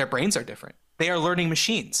 Their brains are different. They are learning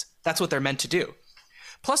machines. That's what they're meant to do.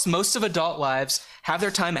 Plus, most of adult lives have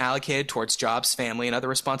their time allocated towards jobs, family, and other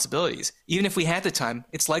responsibilities. Even if we had the time,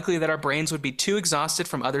 it's likely that our brains would be too exhausted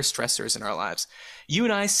from other stressors in our lives. You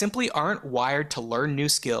and I simply aren't wired to learn new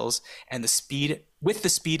skills and with the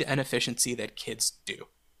speed and efficiency that kids do.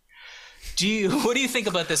 What do you think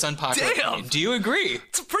about this unpopular opinion? Do you agree?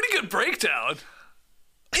 It's a pretty good breakdown.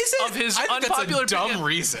 Is it? Of his I think unpopular that's a dumb opinion.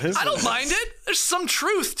 reason. I don't mind it. There's some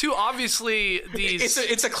truth to obviously these.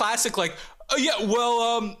 It's a classic, like, oh, yeah,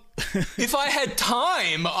 well, if I had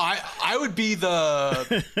time, I would be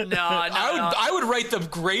the... I would write the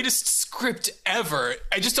greatest script ever.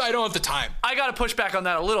 I don't have the time. I got to push back on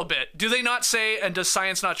that a little bit. Do they not say, and does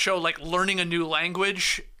science not show, like, learning a new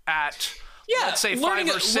language at, let's say,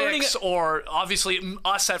 5 or 6, or obviously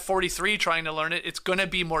us at 43 trying to learn it, it's going to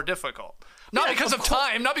be more difficult. Not because of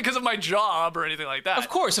time, not because of my job or anything like that. Of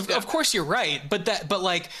course, of course you're right. But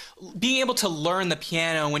like being able to learn the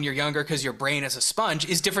piano when you're younger because your brain is a sponge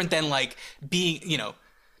is different than like being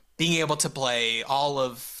able to play all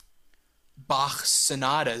of Bach's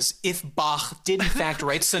sonatas. If Bach did in fact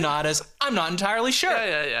write sonatas, I'm not entirely sure.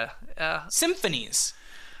 Yeah. Symphonies.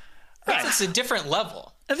 It's a different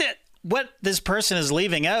level. What this person is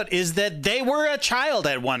leaving out is that they were a child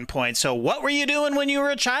at one point. So what were you doing when you were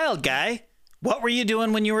a child, guy? What were you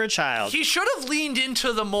doing when you were a child? He should have leaned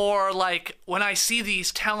into the more, like, when I see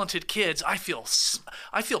these talented kids, I feel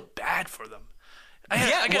bad for them.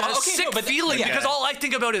 I get a sick feeling because all I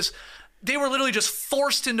think about is they were literally just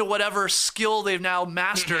forced into whatever skill they've now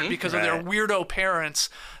mastered because of their weirdo parents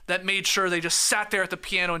that made sure they just sat there at the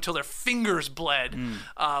piano until their fingers bled,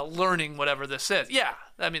 learning whatever this is. Yeah,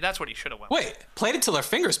 I mean, that's what he should have went with. Wait, played it till their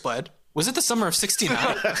fingers bled? Was it the summer of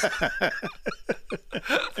 69?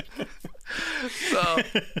 So,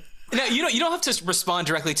 now, you don't have to respond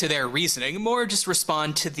directly to their reasoning, more just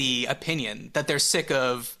respond to the opinion that they're sick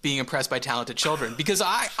of being impressed by talented children. Because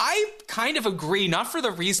I kind of agree, not for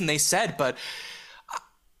the reason they said, but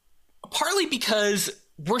partly because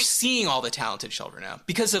we're seeing all the talented children now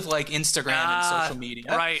because of like Instagram and social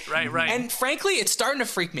media. Right. And frankly, it's starting to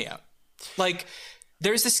freak me out. Like,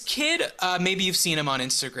 there's this kid, maybe you've seen him on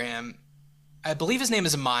Instagram. I believe his name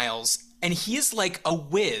is Miles. And he is like a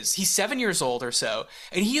whiz. He's 7 years old or so,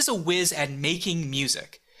 and he is a whiz at making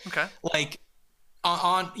music. Okay. Like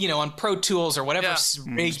on Pro Tools or whatever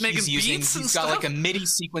rig he's using. He's got like a MIDI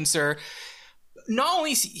sequencer. Not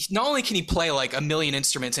only can he play like a million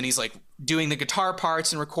instruments, and he's like doing the guitar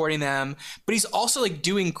parts and recording them, but he's also like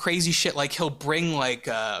doing crazy shit. Like he'll bring like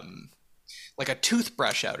a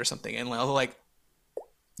toothbrush out or something, and he'll like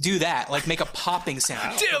do that, like make a popping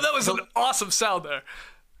sound. Damn, that was an awesome sound there.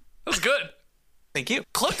 That was good. Thank you.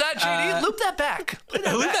 Clip that, JD. Loop that back.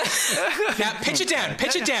 Now pitch it down.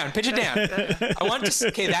 I want to.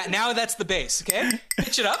 Okay, now that's the bass. Okay,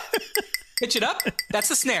 pitch it up. That's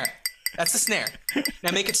the snare.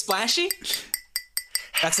 Now make it splashy.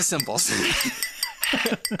 That's the symbols.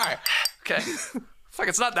 All right. Okay. Fuck,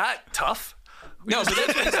 it's not that tough. No, but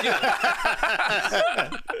that's what he's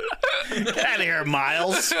doing. Get out of here,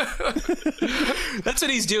 Miles. That's what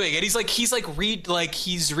he's doing, and he's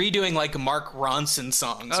redoing like Mark Ronson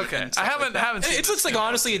songs. Okay, I haven't seen It looks like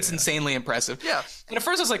honestly, it's insanely impressive. Yeah. And at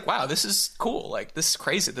first I was like, wow, this is cool. Like this is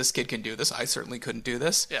crazy. This kid can do this. I certainly couldn't do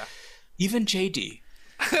this. Yeah. Even JD.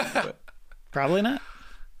 Probably not.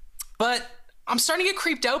 But I'm starting to get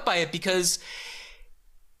creeped out by it because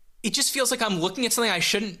it just feels like I'm looking at something I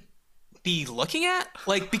shouldn't be looking at.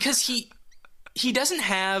 Like, because he doesn't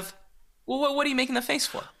have. Well, what are you making the face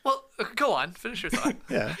for? Well, go on. Finish your thought.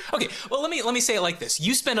 Yeah. Okay. Well, let me say it like this.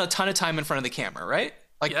 You spend a ton of time in front of the camera, right?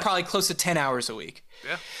 Like probably close to 10 hours a week.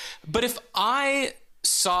 Yeah. But if I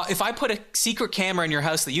put a secret camera in your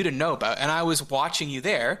house that you didn't know about and I was watching you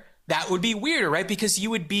there, that would be weirder, right? Because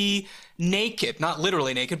you would be naked, not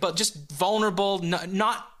literally naked, but just vulnerable,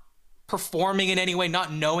 not performing in any way,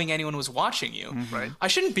 not knowing anyone was watching you. Right. I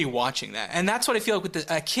shouldn't be watching that. And that's what I feel like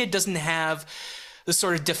with a kid doesn't have the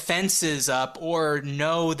sort of defenses up or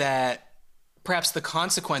know that perhaps the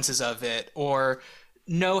consequences of it or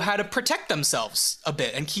know how to protect themselves a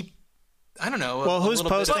bit and keep, I don't know. Well, who's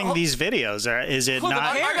posting these videos? Is it not?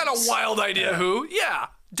 I got a wild idea. Who? Yeah.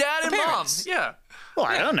 Dad and mom. Yeah. Well,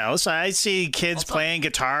 I don't know. So I see kids playing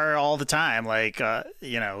guitar all the time. Like,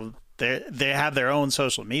 they have their own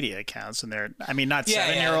social media accounts, and they're, I mean, not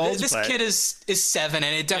 7-year-olds. This kid is 7,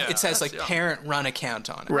 and it says like parent run account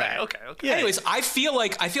on it. Right. Okay. Yeah. Anyways, I feel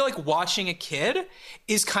like watching a kid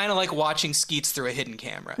is kind of like watching Skeets through a hidden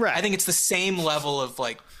camera. Right. I think it's the same level of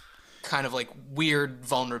like kind of like weird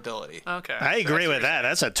vulnerability. Okay. I agree with that.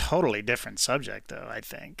 That's a totally different subject, though, I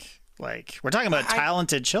think. Like, we're talking about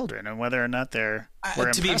talented children and whether or not we're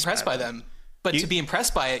to be impressed by them. But to be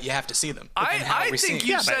impressed by it, you have to see them. I think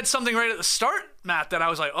you said something right at the start, Matt, that I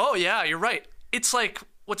was like, oh, yeah, you're right. It's like,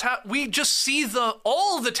 we just see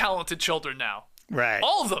all of the talented children now. Right.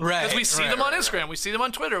 All of them. Right. Because we see them on Instagram. We see them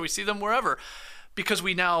on Twitter. We see them wherever. Because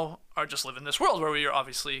we now are just living in this world where we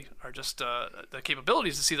obviously are just the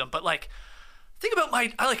capabilities to see them. But, like, think about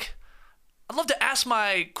I'd love to ask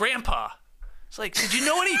my grandpa. It's like, did you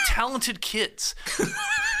know any talented kids?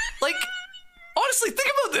 Like, honestly, think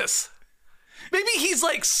about this. Maybe he's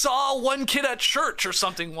like saw one kid at church or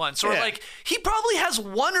something once, or like he probably has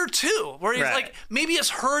one or two where he's like maybe has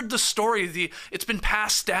heard the story, it's been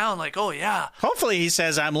passed down. Like, oh yeah. Hopefully he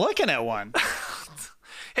says I'm looking at one.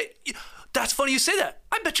 Hey, that's funny you say that.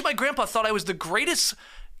 I bet you my grandpa thought I was the greatest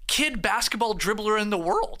kid basketball dribbler in the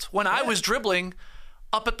world when I was dribbling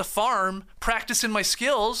up at the farm, practicing my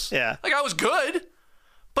skills. Yeah, like I was good,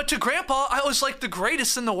 but to grandpa I was like the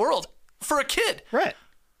greatest in the world for a kid. Right.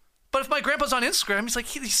 But if my grandpa's on Instagram, he's like,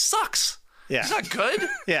 he sucks. Yeah. He's not good.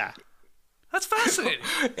 Yeah. That's fascinating.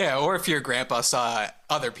 Yeah, or if your grandpa saw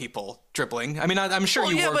other people dribbling. I mean, I'm sure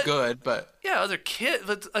you were good, but... Yeah, other kids.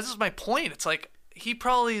 This is my point. It's like, he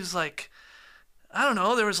probably is like, I don't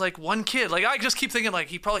know, there was like one kid. Like, I just keep thinking like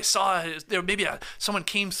he probably saw, someone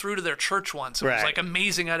came through to their church once and was like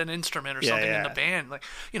amazing at an instrument or something in the band. Like,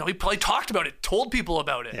 he probably talked about it, told people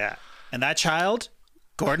about it. Yeah. And that child,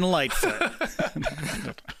 Gordon Lightfoot.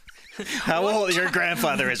 How old? Your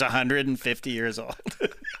grandfather is 150 years old.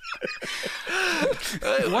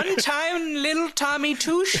 One time, little Tommy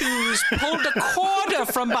Two Shoes pulled a quarter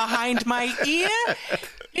from behind my ear.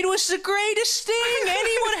 It was the greatest thing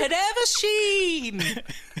anyone had ever seen.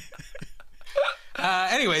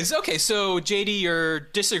 Anyways, okay, so JD, you're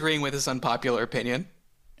disagreeing with this unpopular opinion.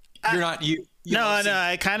 You're not you. No,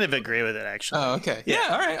 I kind of agree with it, actually. Oh, okay. Yeah,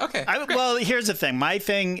 all right, okay. Well, here's the thing. My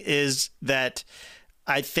thing is that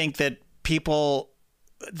I think that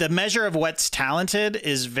the measure of what's talented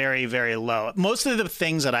is very, very low. Most of the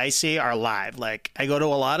things that I see are live. Like, I go to a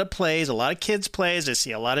lot of plays, a lot of kids' plays. I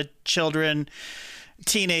see a lot of children,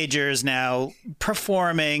 teenagers now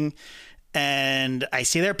performing, and I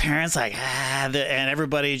see their parents like, and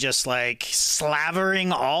everybody just like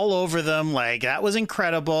slavering all over them. Like, that was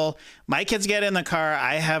incredible. My kids get in the car.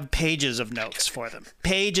 I have pages of notes for them.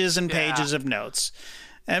 Pages and pages of notes.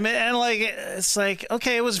 And like, it's like,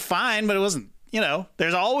 okay, it was fine, but it wasn't,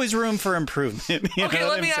 there's always room for improvement. Okay,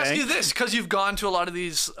 let me ask you this, because you've gone to a lot of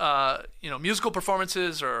these, musical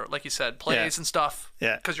performances or, like you said, plays and stuff.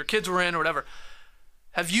 Yeah. Because your kids were in or whatever.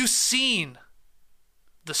 Have you seen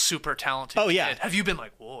the super talented kid? Have you been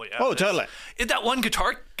like, whoa, yeah. Oh, totally. That one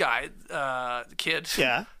guitar guy, the kid.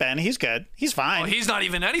 Yeah, Ben, he's good. He's fine. Oh, he's not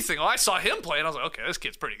even anything. Oh, I saw him play, and I was like, okay, this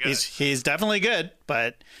kid's pretty good. He's definitely good,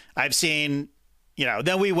 but I've seen...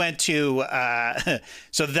 then we went to,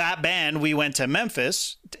 so that band, we went to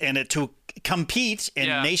Memphis to compete in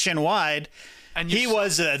nationwide. And he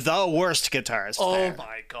was the worst guitarist. Oh there.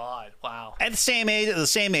 my God! Wow. At the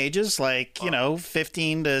same ages, like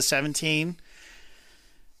 15 to 17.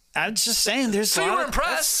 I'm just saying, there's. So you were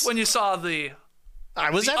impressed when you saw the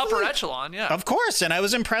upper echelon, yeah. Of course, and I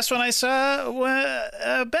was impressed when I saw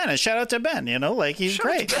Ben. And shout out to Ben. He's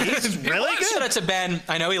great. He's really good. Shout out to Ben.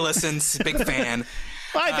 I know he listens. Big fan.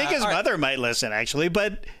 Well, I think his mother might listen, actually,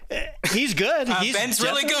 but he's good. Ben's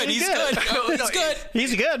really good. He's good. He's good.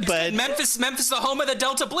 He's good, but Memphis, the home of the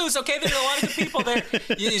Delta Blues. Okay, there's a lot of good people there.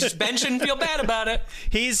 Ben shouldn't feel bad about it.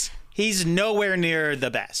 He's nowhere near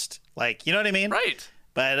the best. Like, you know what I mean? Right.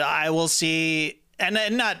 But I will see, and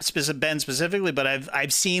not Ben specifically, but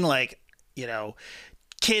I've seen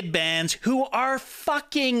kid bands who are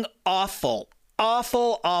fucking awful.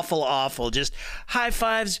 Awful. Just high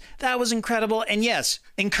fives. That was incredible. And yes,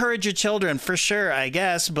 encourage your children for sure, I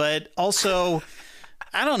guess. But also,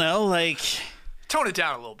 I don't know, tone it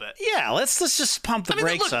down a little bit. Yeah, let's just pump the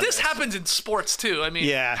brakes on this happens in sports too. I mean,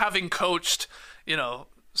 having coached,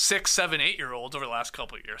 6, 7, 8-year-olds over the last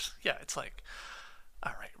couple of years. Yeah, it's like,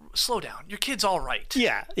 all right, slow down. Your kid's all right.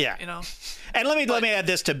 Yeah. And let me add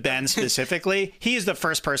this to Ben specifically. He's the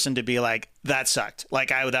first person to be like, that sucked.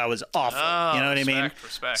 That was awful. You know what I mean?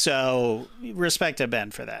 Respect. So respect to Ben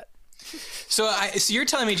for that. So you're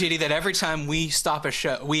telling me, JD, that every time we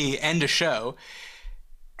end a show,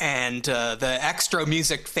 and the extra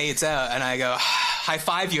music fades out, and I go, high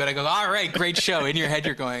five you, and I go, all right, great show. In your head,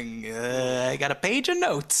 you're going, I got a page of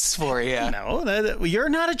notes for you. No, you're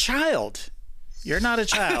not a child. You're not a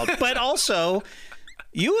child. But also,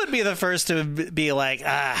 you would be the first to be like,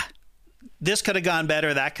 this could have gone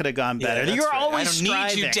better, that could have gone better. Yeah, you're right. always striving. I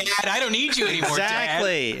don't need you, Dad. I don't need you anymore, Dad.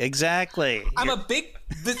 Exactly. I'm a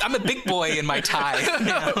big boy in my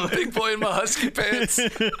tie. Big boy in my husky pants.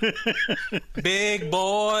 Big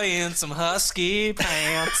boy in some husky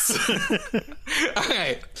pants. All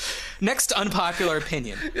right. Next unpopular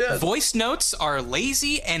opinion. Yes. Voice notes are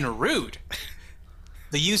lazy and rude.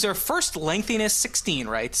 The user First Lengthiness 16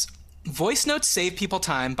 writes, voice notes save people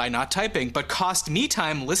time by not typing, but cost me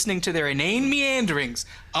time listening to their inane meanderings,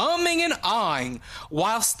 umming and ahhing,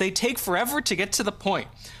 whilst they take forever to get to the point.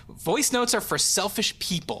 Voice notes are for selfish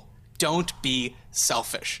people. Don't be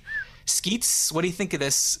selfish. Skeets, what do you think of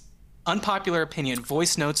this unpopular opinion?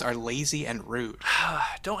 Voice notes are lazy and rude.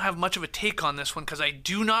 I don't have much of a take on this one because I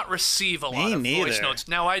do not receive a lot of voice notes.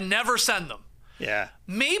 Now, I never send them. Yeah.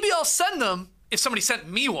 Maybe I'll send them if somebody sent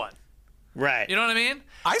me one. Right. You know what I mean?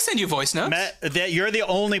 I send you voice notes. You're the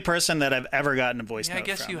only person that I've ever gotten a voice note from. I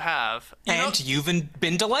guess you have. You've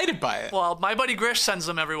been delighted by it. Well, my buddy Grish sends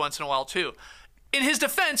them every once in a while, too. In his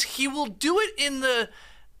defense, he will do it in the...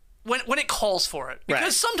 When it calls for it.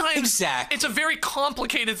 Because sometimes it's a very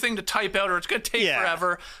complicated thing to type out or it's going to take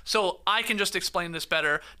forever. So I can just explain this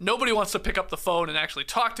better. Nobody wants to pick up the phone and actually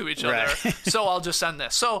talk to each other. So I'll just send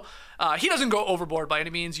this. So he doesn't go overboard by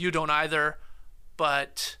any means. You don't either.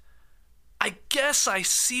 But I guess I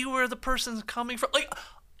see where the person's coming from.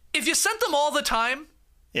 If you sent them all the time,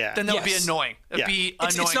 then that would be annoying. It'd be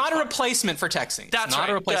annoying. It's not a replacement for texting. That's it's not right.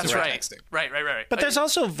 a replacement for texting. Right. But there's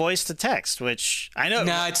also voice to text, which I know.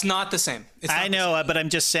 No, it's not the same. I know, but I'm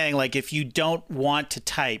just saying, if you don't want to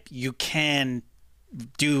type, you can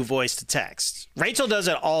do voice to text. Rachel does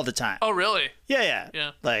it all the time. Oh, really? Yeah.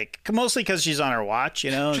 Mostly because she's on her watch,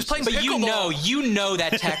 She's playing but pickleball. you know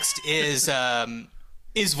that text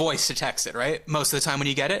is voice to text it, right? Most of the time when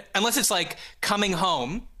you get it, unless it's coming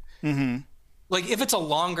home. Mm-hmm. If it's a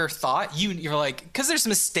longer thought, you're because there's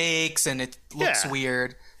mistakes and it looks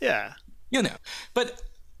weird. Yeah. But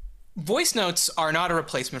voice notes are not a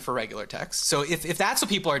replacement for regular text. So if that's what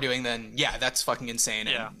people are doing, then that's fucking insane.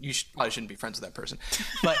 And you probably shouldn't be friends with that person.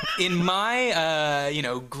 But in my,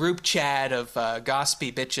 group chat of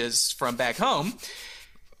gossipy bitches from back home,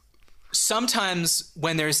 sometimes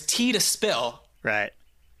when there's tea to spill, right,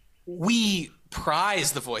 we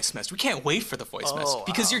prize the voice message. We can't wait for the voice message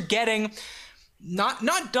because you're getting... Not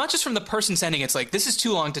just from the person sending it's this is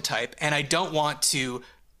too long to type and I don't want to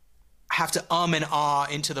have to and ah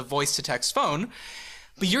into the voice to text phone,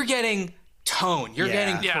 but you're getting tone, you're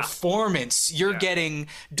getting performance, you're getting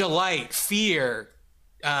delight, fear,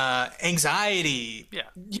 anxiety. Yeah.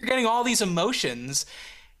 You're getting all these emotions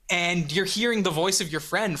and you're hearing the voice of your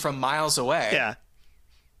friend from miles away. Yeah.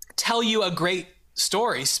 Tell you a great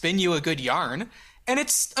story, spin you a good yarn, and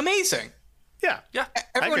it's amazing. Yeah.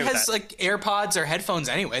 Everyone has AirPods or headphones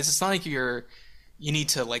anyways. It's not like you need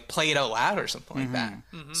to play it out loud or something like that.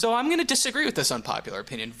 Mm-hmm. So I'm going to disagree with this unpopular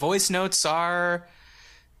opinion. Voice notes are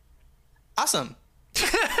awesome.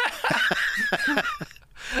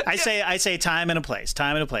 I say time and a place.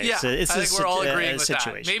 Time and a place. Yeah, It's I think we're all agreeing with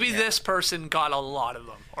situation. that. Maybe this person got a lot of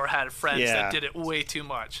them or had friends that did it way too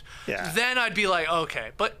much. Yeah. Then I'd be like,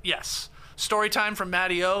 okay. But yes, story time from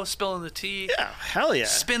Matty O, spilling the tea. Yeah, hell yeah.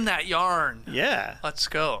 Spin that yarn. Yeah. Let's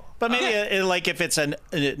go. But maybe like if it's a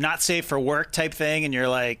not safe for work type thing and you're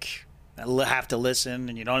like, I have to listen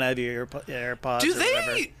and you don't have your AirPods Do or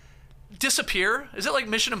whatever. they disappear? Is it like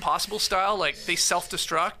Mission Impossible style? Like they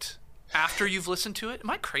self-destruct after you've listened to it? Am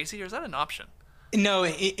I crazy or is that an option? No,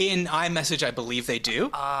 in iMessage, I believe they do.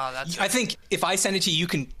 That's I think if I send it to you, you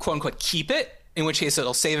can quote unquote keep it. In which case,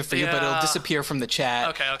 it'll save it for you, but it'll disappear from the chat.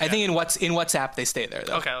 Okay. I think in WhatsApp they stay there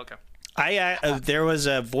though. Okay. There was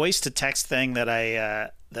a voice to text thing that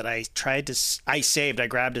I saved. I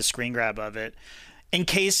grabbed a screen grab of it in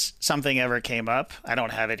case something ever came up. I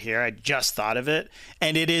don't have it here. I just thought of it,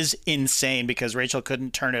 and it is insane because Rachel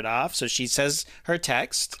couldn't turn it off. So she says her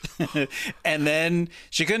text, and then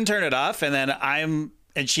she couldn't turn it off, and then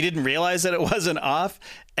and she didn't realize that it wasn't off.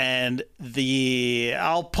 And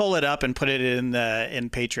I'll pull it up and put it in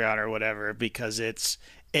Patreon or whatever because it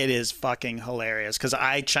is fucking hilarious. Because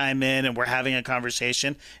I chime in and we're having a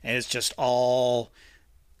conversation, and it's just all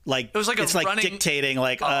like it's like dictating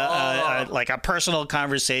like a personal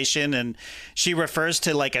conversation, and she refers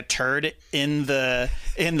to like a turd in the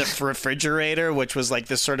refrigerator, which was like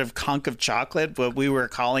this sort of hunk of chocolate, but we were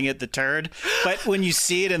calling it the turd. But when you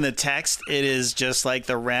see it in the text, it is just like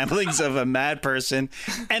the ramblings of a mad person,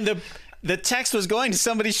 and the text was going to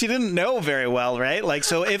somebody she didn't know very well, right? Like,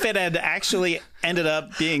 so if it had actually ended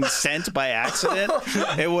up being sent by accident,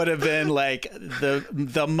 it would have been like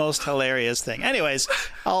the most hilarious thing. Anyways,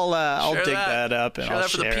 I'll dig that up and I'll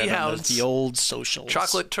share it on the old socials.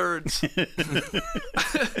 Chocolate turds. All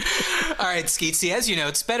right, Skeetsy, as you know,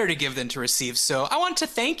 it's better to give than to receive. So I want to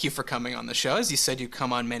thank you for coming on the show. As you said, you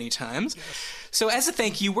come on many times. Yes. So as a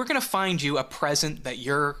thank you, we're going to find you a present that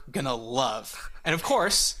you're going to love. And of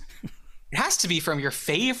course, it has to be from your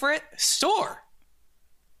favorite store.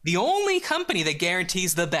 The only company that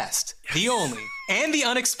guarantees the best, the only, and the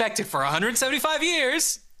unexpected for 175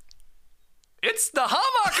 years. It's the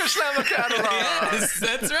Hammacher Schlemmer catalog. Yes,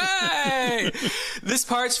 that's right. This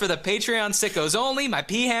part's for the Patreon sickos only, my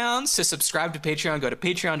P-hounds. To subscribe to Patreon, go to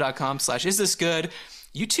patreon.com/isthisgood.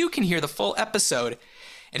 You too can hear the full episode.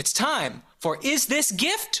 And it's time for Is This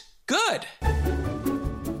Gift Good?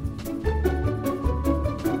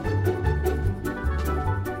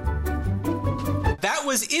 That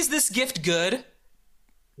was Is This Gift Good?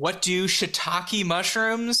 What do shiitake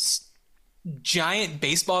mushrooms, giant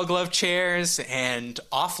baseball glove chairs, and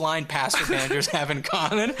offline password managers have in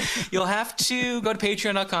common? You'll have to go to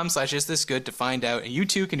patreon.com/isthisgood to find out, and you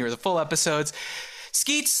too can hear the full episodes.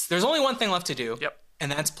 Skeets, there's only one thing left to do. Yep.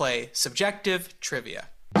 And that's play Subjective Trivia.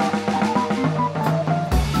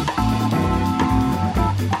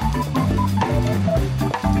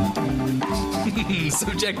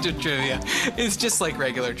 Subjective trivia is just like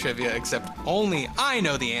regular trivia, except only I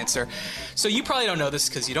know the answer. So you probably don't know this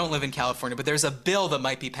because you don't live in California, but there's a bill that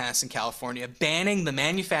might be passed in California banning the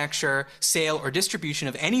manufacture, sale, or distribution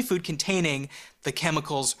of any food containing the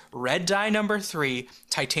chemicals red dye number 3,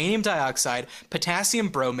 titanium dioxide, potassium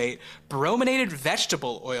bromate, brominated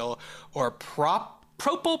vegetable oil, or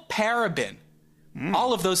propylparaben.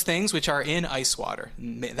 All of those things which are in ice water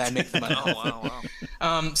that make them unhealthy.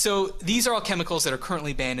 Wow. So these are all chemicals that are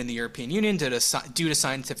currently banned in the European Union due to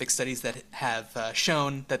scientific studies that have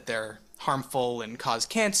shown that they're harmful and cause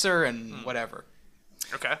cancer and whatever.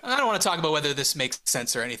 Okay. I don't want to talk about whether this makes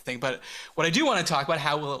sense or anything, but what I do want to talk about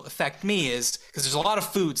how it will affect me is, because there's a lot of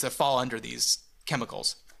foods that fall under these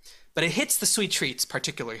chemicals, but it hits the sweet treats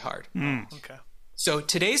particularly hard. Okay. So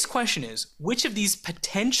today's question is, which of these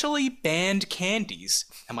potentially banned candies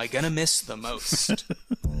am I going to miss the most?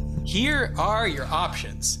 Here are your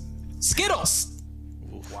options. Skittles.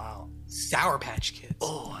 Ooh, wow. Sour Patch Kids.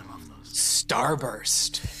 Oh, I love those.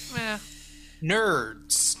 Starburst. Meh.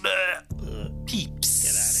 Nerds. Bleh. Peeps.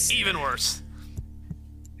 Get out of here. Even worse.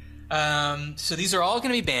 So these are all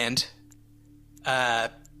going to be banned.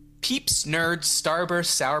 Peeps, Nerds, Starburst,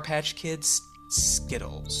 Sour Patch Kids,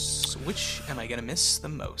 Skittles. Which am I going to miss the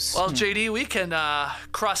most? Well, JD, we can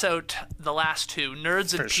cross out the last two.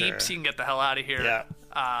 Nerds and For Peeps, sure. you can get the hell out of here. Yeah.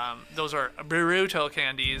 Those are Boruto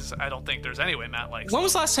candies. I don't think there's any way Matt likes When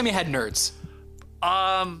was the last time you had Nerds?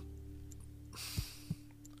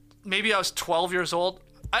 Maybe I was 12 years old.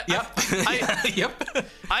 Yep. Yep.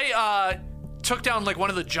 I took down like one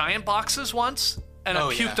of the giant boxes once, and I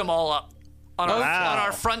puked them all up on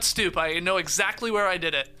our front stoop. I know exactly where I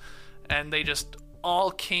did it, and they just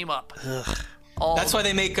all came up. Ugh. That's why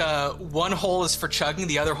they make one hole is for chugging,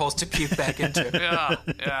 the other hole is to puke back into.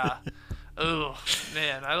 Yeah. Oh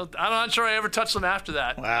man, I'm not sure I ever touched them after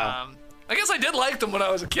that. Wow. I guess I did like them when I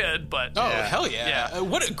was a kid, but Hell yeah.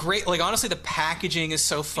 What a great, like, honestly, the packaging is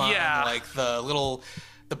so fun. Yeah. Like the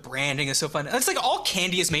branding is so fun. It's like all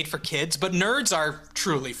candy is made for kids, but nerds are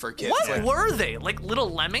truly for kids. What were they? Like little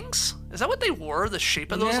lemmings? Is that what they were? The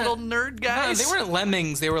shape of those little nerd guys? No, they weren't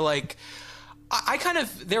lemmings. They were like,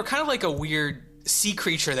 they were kind of like a weird sea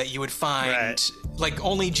creature that you would find, like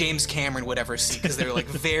only James Cameron would ever see, because they're like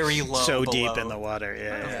very low, so below. deep in the water.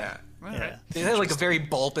 Yeah. Right. They had like a very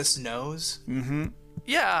bulbous nose. Mm-hmm.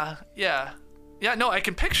 Yeah. No, I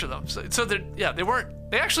can picture them. So they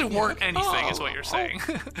actually weren't anything, is what you're saying.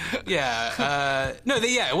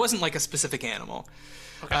 It wasn't like a specific animal.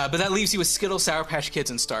 Okay. But that leaves you with Skittles, Sour Patch Kids,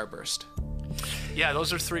 and Starburst. Yeah,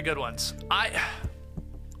 those are 3 good ones.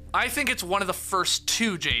 I think it's one of the first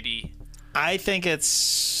 2, JD. I think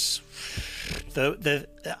it's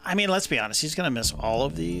I mean, let's be honest. He's gonna miss all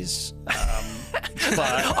of these.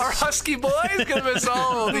 But our husky boy is gonna miss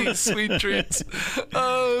all of these sweet treats.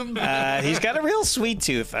 He's got a real sweet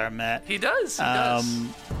tooth, Matt. He does.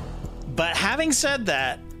 But having said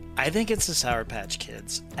that, I think it's the Sour Patch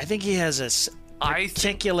Kids. I think he has a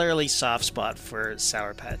particularly soft spot for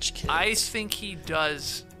Sour Patch Kids. I think he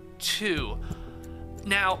does too.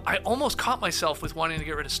 Now, I almost caught myself with wanting to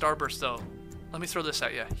get rid of Starburst, though. Let me throw this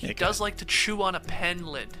at you. He does like to chew on a pen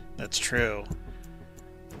lid. That's true.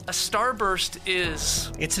 A Starburst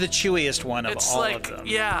is... It's the chewiest one of all of them.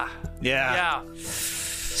 Yeah.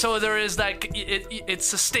 So there is that... It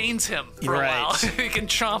sustains him for a while. He can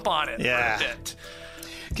chomp on it for a bit.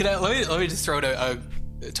 Let me just throw out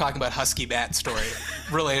talking about Husky Bat story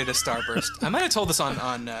related to Starburst. I might have told this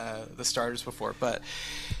on the starters before, but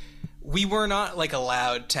we were not like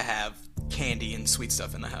allowed to have candy and sweet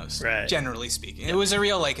stuff in the house, generally speaking. It was a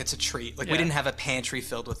real, like, it's a treat. Like, we didn't have a pantry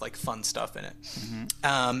filled with, like, fun stuff in it.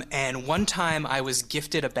 Mm-hmm. And one time I was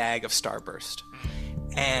gifted a bag of Starburst.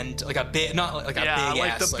 And, like, a big, not like a big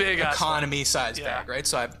like ass, the big economy size bag, right?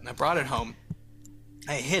 So I brought it home.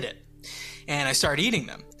 I hid it. And I started eating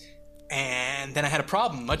them. And then I had a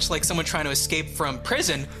problem. Much like someone trying to escape from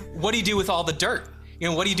prison, what do you do with all the dirt? You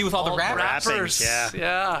know, what do you do with all the wrappers?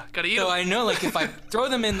 Yeah, gotta eat them. So I know, like, if I throw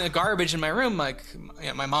them in the garbage in my room, like,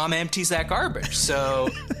 my mom empties that garbage. So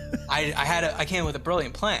I came up with a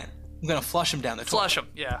brilliant plan. I'm gonna flush them down the toilet. Flush them,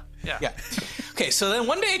 yeah. Okay, so then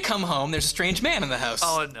one day I come home, there's a strange man in the house.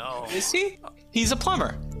 Oh, no. Is he? He's a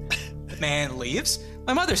plumber. The man leaves.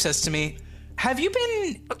 My mother says to me, "Have you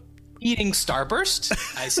been eating Starburst?"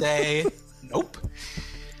 I say, "Nope."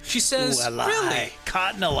 She says, "Ooh, a lie. Really?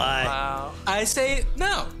 Caught in a lie." Wow. I say,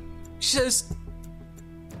 "No." She says,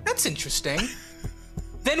 "That's interesting."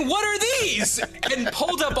 Then what are these? And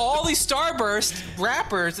pulled up all these Starburst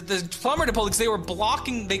wrappers that the plumber had pulled because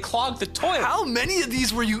they clogged the toilet. How many of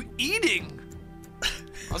these were you eating?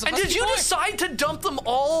 And did you decide to dump them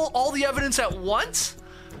all the evidence at once?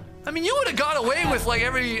 I mean, you would have got away with, like,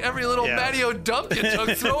 every little patio dump you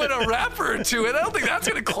took, throw in a wrapper or two, and I don't think that's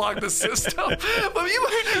going to clog the system. But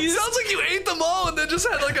it sounds like you ate them all and then just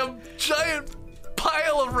had, like, a giant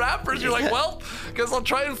pile of wrappers. You're like, well, guess I'll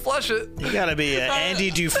try and flush it. You gotta be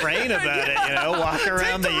Andy Dufresne about it, you know? Walk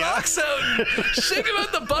around Take the rocks out and shake them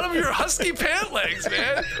at the bottom of your husky pant legs,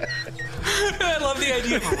 man. I love the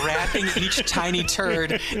idea of wrapping each tiny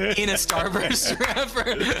turd in a Starburst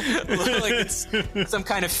wrapper. Like it's some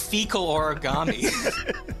kind of fecal origami.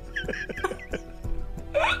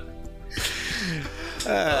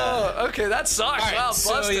 Okay, that sucks. Right, Wow,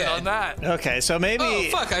 busted on that. Okay, so maybe... Oh,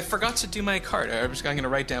 fuck, I forgot to do my card. I'm going to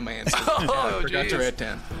write down my answer. I forgot to write it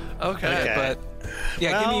down. Okay. But,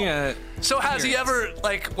 give me a... So has he ever,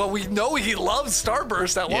 like, well, we know he loves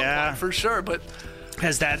Starburst at one point, for sure, but...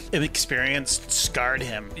 Has that experience scarred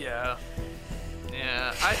him? Yeah.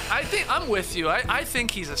 I think, I'm with you. I think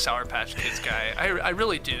he's a Sour Patch Kids guy. I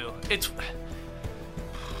really do.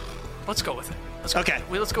 Let's go with it. Let's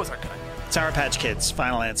go with our gut. Sour Patch Kids,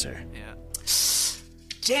 final answer. Yeah.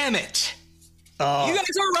 Damn it. Oh. You guys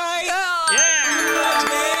are right.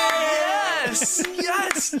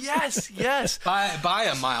 Yes. By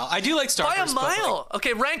a mile. I do like Starburst. By a mile.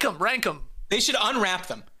 Okay, rank them. They should unwrap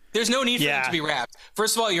them. There's no need for them to be wrapped.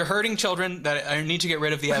 First of all, you're hurting children that I need to get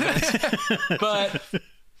rid of the evidence. But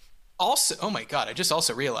also, oh my God, I just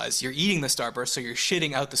also realized you're eating the Starburst, so you're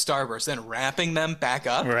shitting out the Starburst, then wrapping them back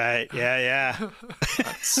up. Right, yeah.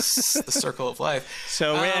 That's the circle of life.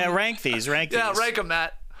 So rank these. Yeah, rank them,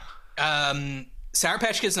 Matt. Sour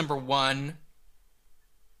Patch Kids #1.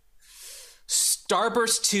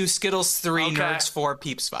 Starburst 2, Skittles 3, Nerds 4,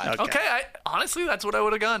 Peeps 5. Okay, honestly, that's what I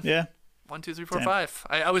would have gone. Yeah. 1, 2, 3, 4, 5.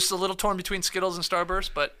 I was a little torn between Skittles and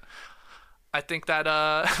Starburst, but I think that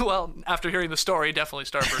well, after hearing the story, definitely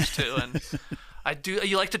Starburst too. And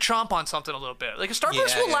you like to chomp on something a little bit. Like a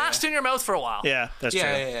Starburst will last in your mouth for a while. Yeah, that's true.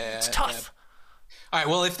 It's tough. All right,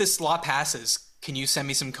 well, if this law passes, can you send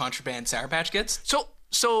me some contraband Sour Patch Kids?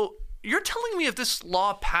 So you're telling me if this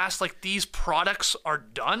law passed, like these products are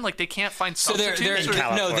done, like they can't find substitutes? In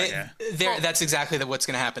California. That's exactly what's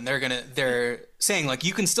going to happen. They're saying like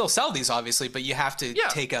you can still sell these, obviously, but you have to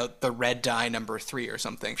take out the red dye number 3 or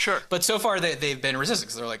something. Sure. But so far they've been resistant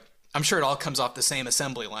because they're like, I'm sure it all comes off the same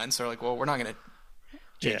assembly line. So they're like, well, we're not going to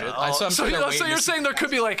change it. So you're saying there could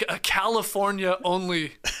be like a California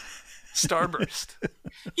only Starburst.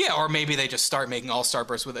 Yeah, or maybe they just start making all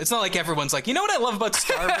Starburst with it. It's not like everyone's like, you know what I love about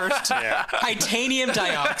Starburst? Titanium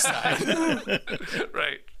dioxide.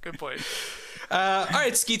 Right. Good point. All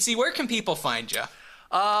right, Skeetsy, where can people find you?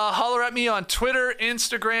 Holler at me on Twitter,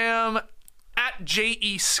 Instagram, at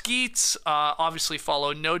 @JESkeets. Obviously,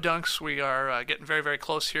 follow No Dunks. We are getting very, very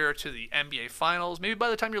close here to the NBA Finals. Maybe by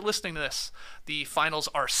the time you're listening to this, the finals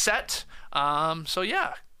are set. So,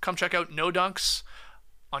 yeah, come check out No Dunks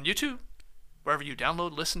on YouTube, wherever you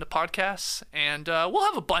download, listen to podcasts, and we'll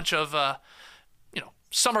have a bunch of,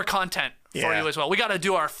 summer content for you as well. We got to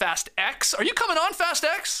do our Fast X. Are you coming on Fast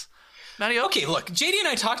X, Matty? Okay, look, JD and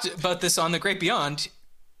I talked about this on The Great Beyond.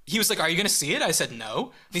 He was like, are you going to see it? I said,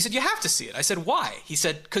 no. And he said, you have to see it. I said, why? He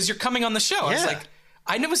said, because you're coming on the show. I was like,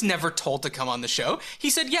 I was never told to come on the show. He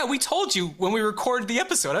said, yeah, we told you when we recorded the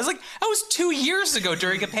episode. I was like, that was 2 years ago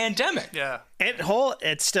during a pandemic. Yeah.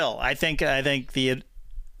 It's still, I think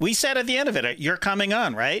we said at the end of it, you're coming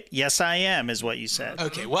on, right? Yes, I am, is what you said.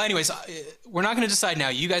 Okay, well, anyways, we're not going to decide now.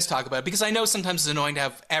 You guys talk about it, because I know sometimes it's annoying to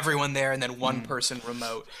have everyone there and then one person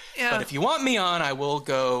remote. Yeah. But if you want me on, I will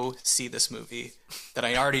go see this movie that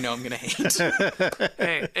I already know I'm going to hate.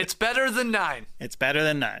 Hey, it's better than 9. It's better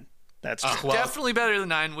than 9. That's true. Well, definitely better than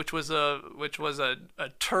 9, which was a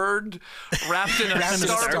turd wrapped in a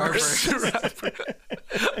Starburst.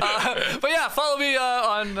 But yeah, follow me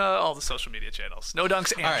on all the social media channels. No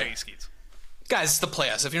Dunks and JESkeets. Guys, it's the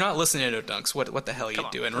playoffs. If you're not listening to No Dunks, what the hell are you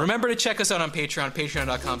doing? Remember to check us out on Patreon,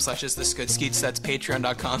 patreon.com/isthisgood. Skeets, that's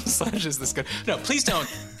patreon.com/isthisgood. No, please don't.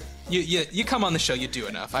 You come on the show, you do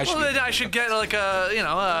enough. I should get like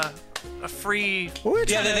a free.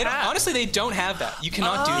 Honestly, they don't have that. You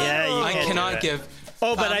cannot do that. Yeah, I cannot give.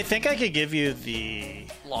 Oh, but I think I could give you the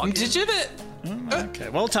login. Did you? Okay,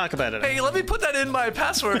 we'll talk about it. Hey, let me put that in my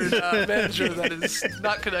password manager that is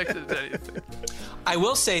not connected to anything. I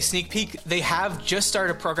will say, sneak peek, they have just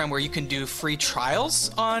started a program where you can do free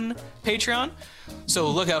trials on Patreon. So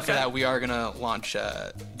look out for that. We are going to launch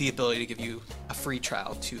the ability to give you a free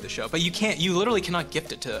trial to the show. But you literally cannot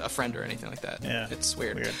gift it to a friend or anything like that. Yeah. It's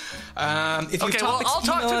weird. I'll talk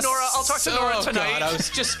to Nora tonight. God, I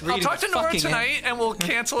was just reading I'll talk to Nora tonight, and we'll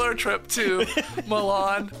cancel our trip to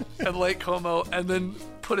Milan and Lake Como, and then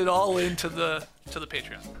put it all into the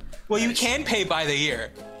Patreon. Well, you can pay by the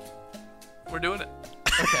year. We're doing it.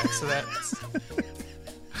 Okay, so that's...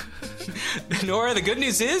 Nora, the good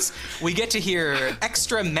news is we get to hear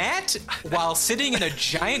extra Matt while sitting in a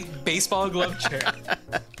giant baseball glove chair.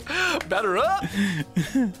 Better up.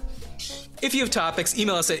 If you have topics,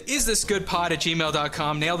 email us at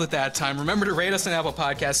isthisgoodpod@gmail.com. Nailed it that time. Remember to rate us on Apple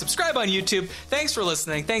Podcasts. Subscribe on YouTube. Thanks for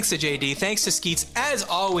listening. Thanks to JD. Thanks to Skeets, as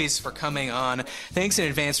always, for coming on. Thanks in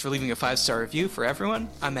advance for leaving a 5-star review for everyone.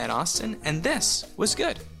 I'm Matt Austin, and this was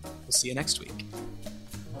good. We'll see you next week.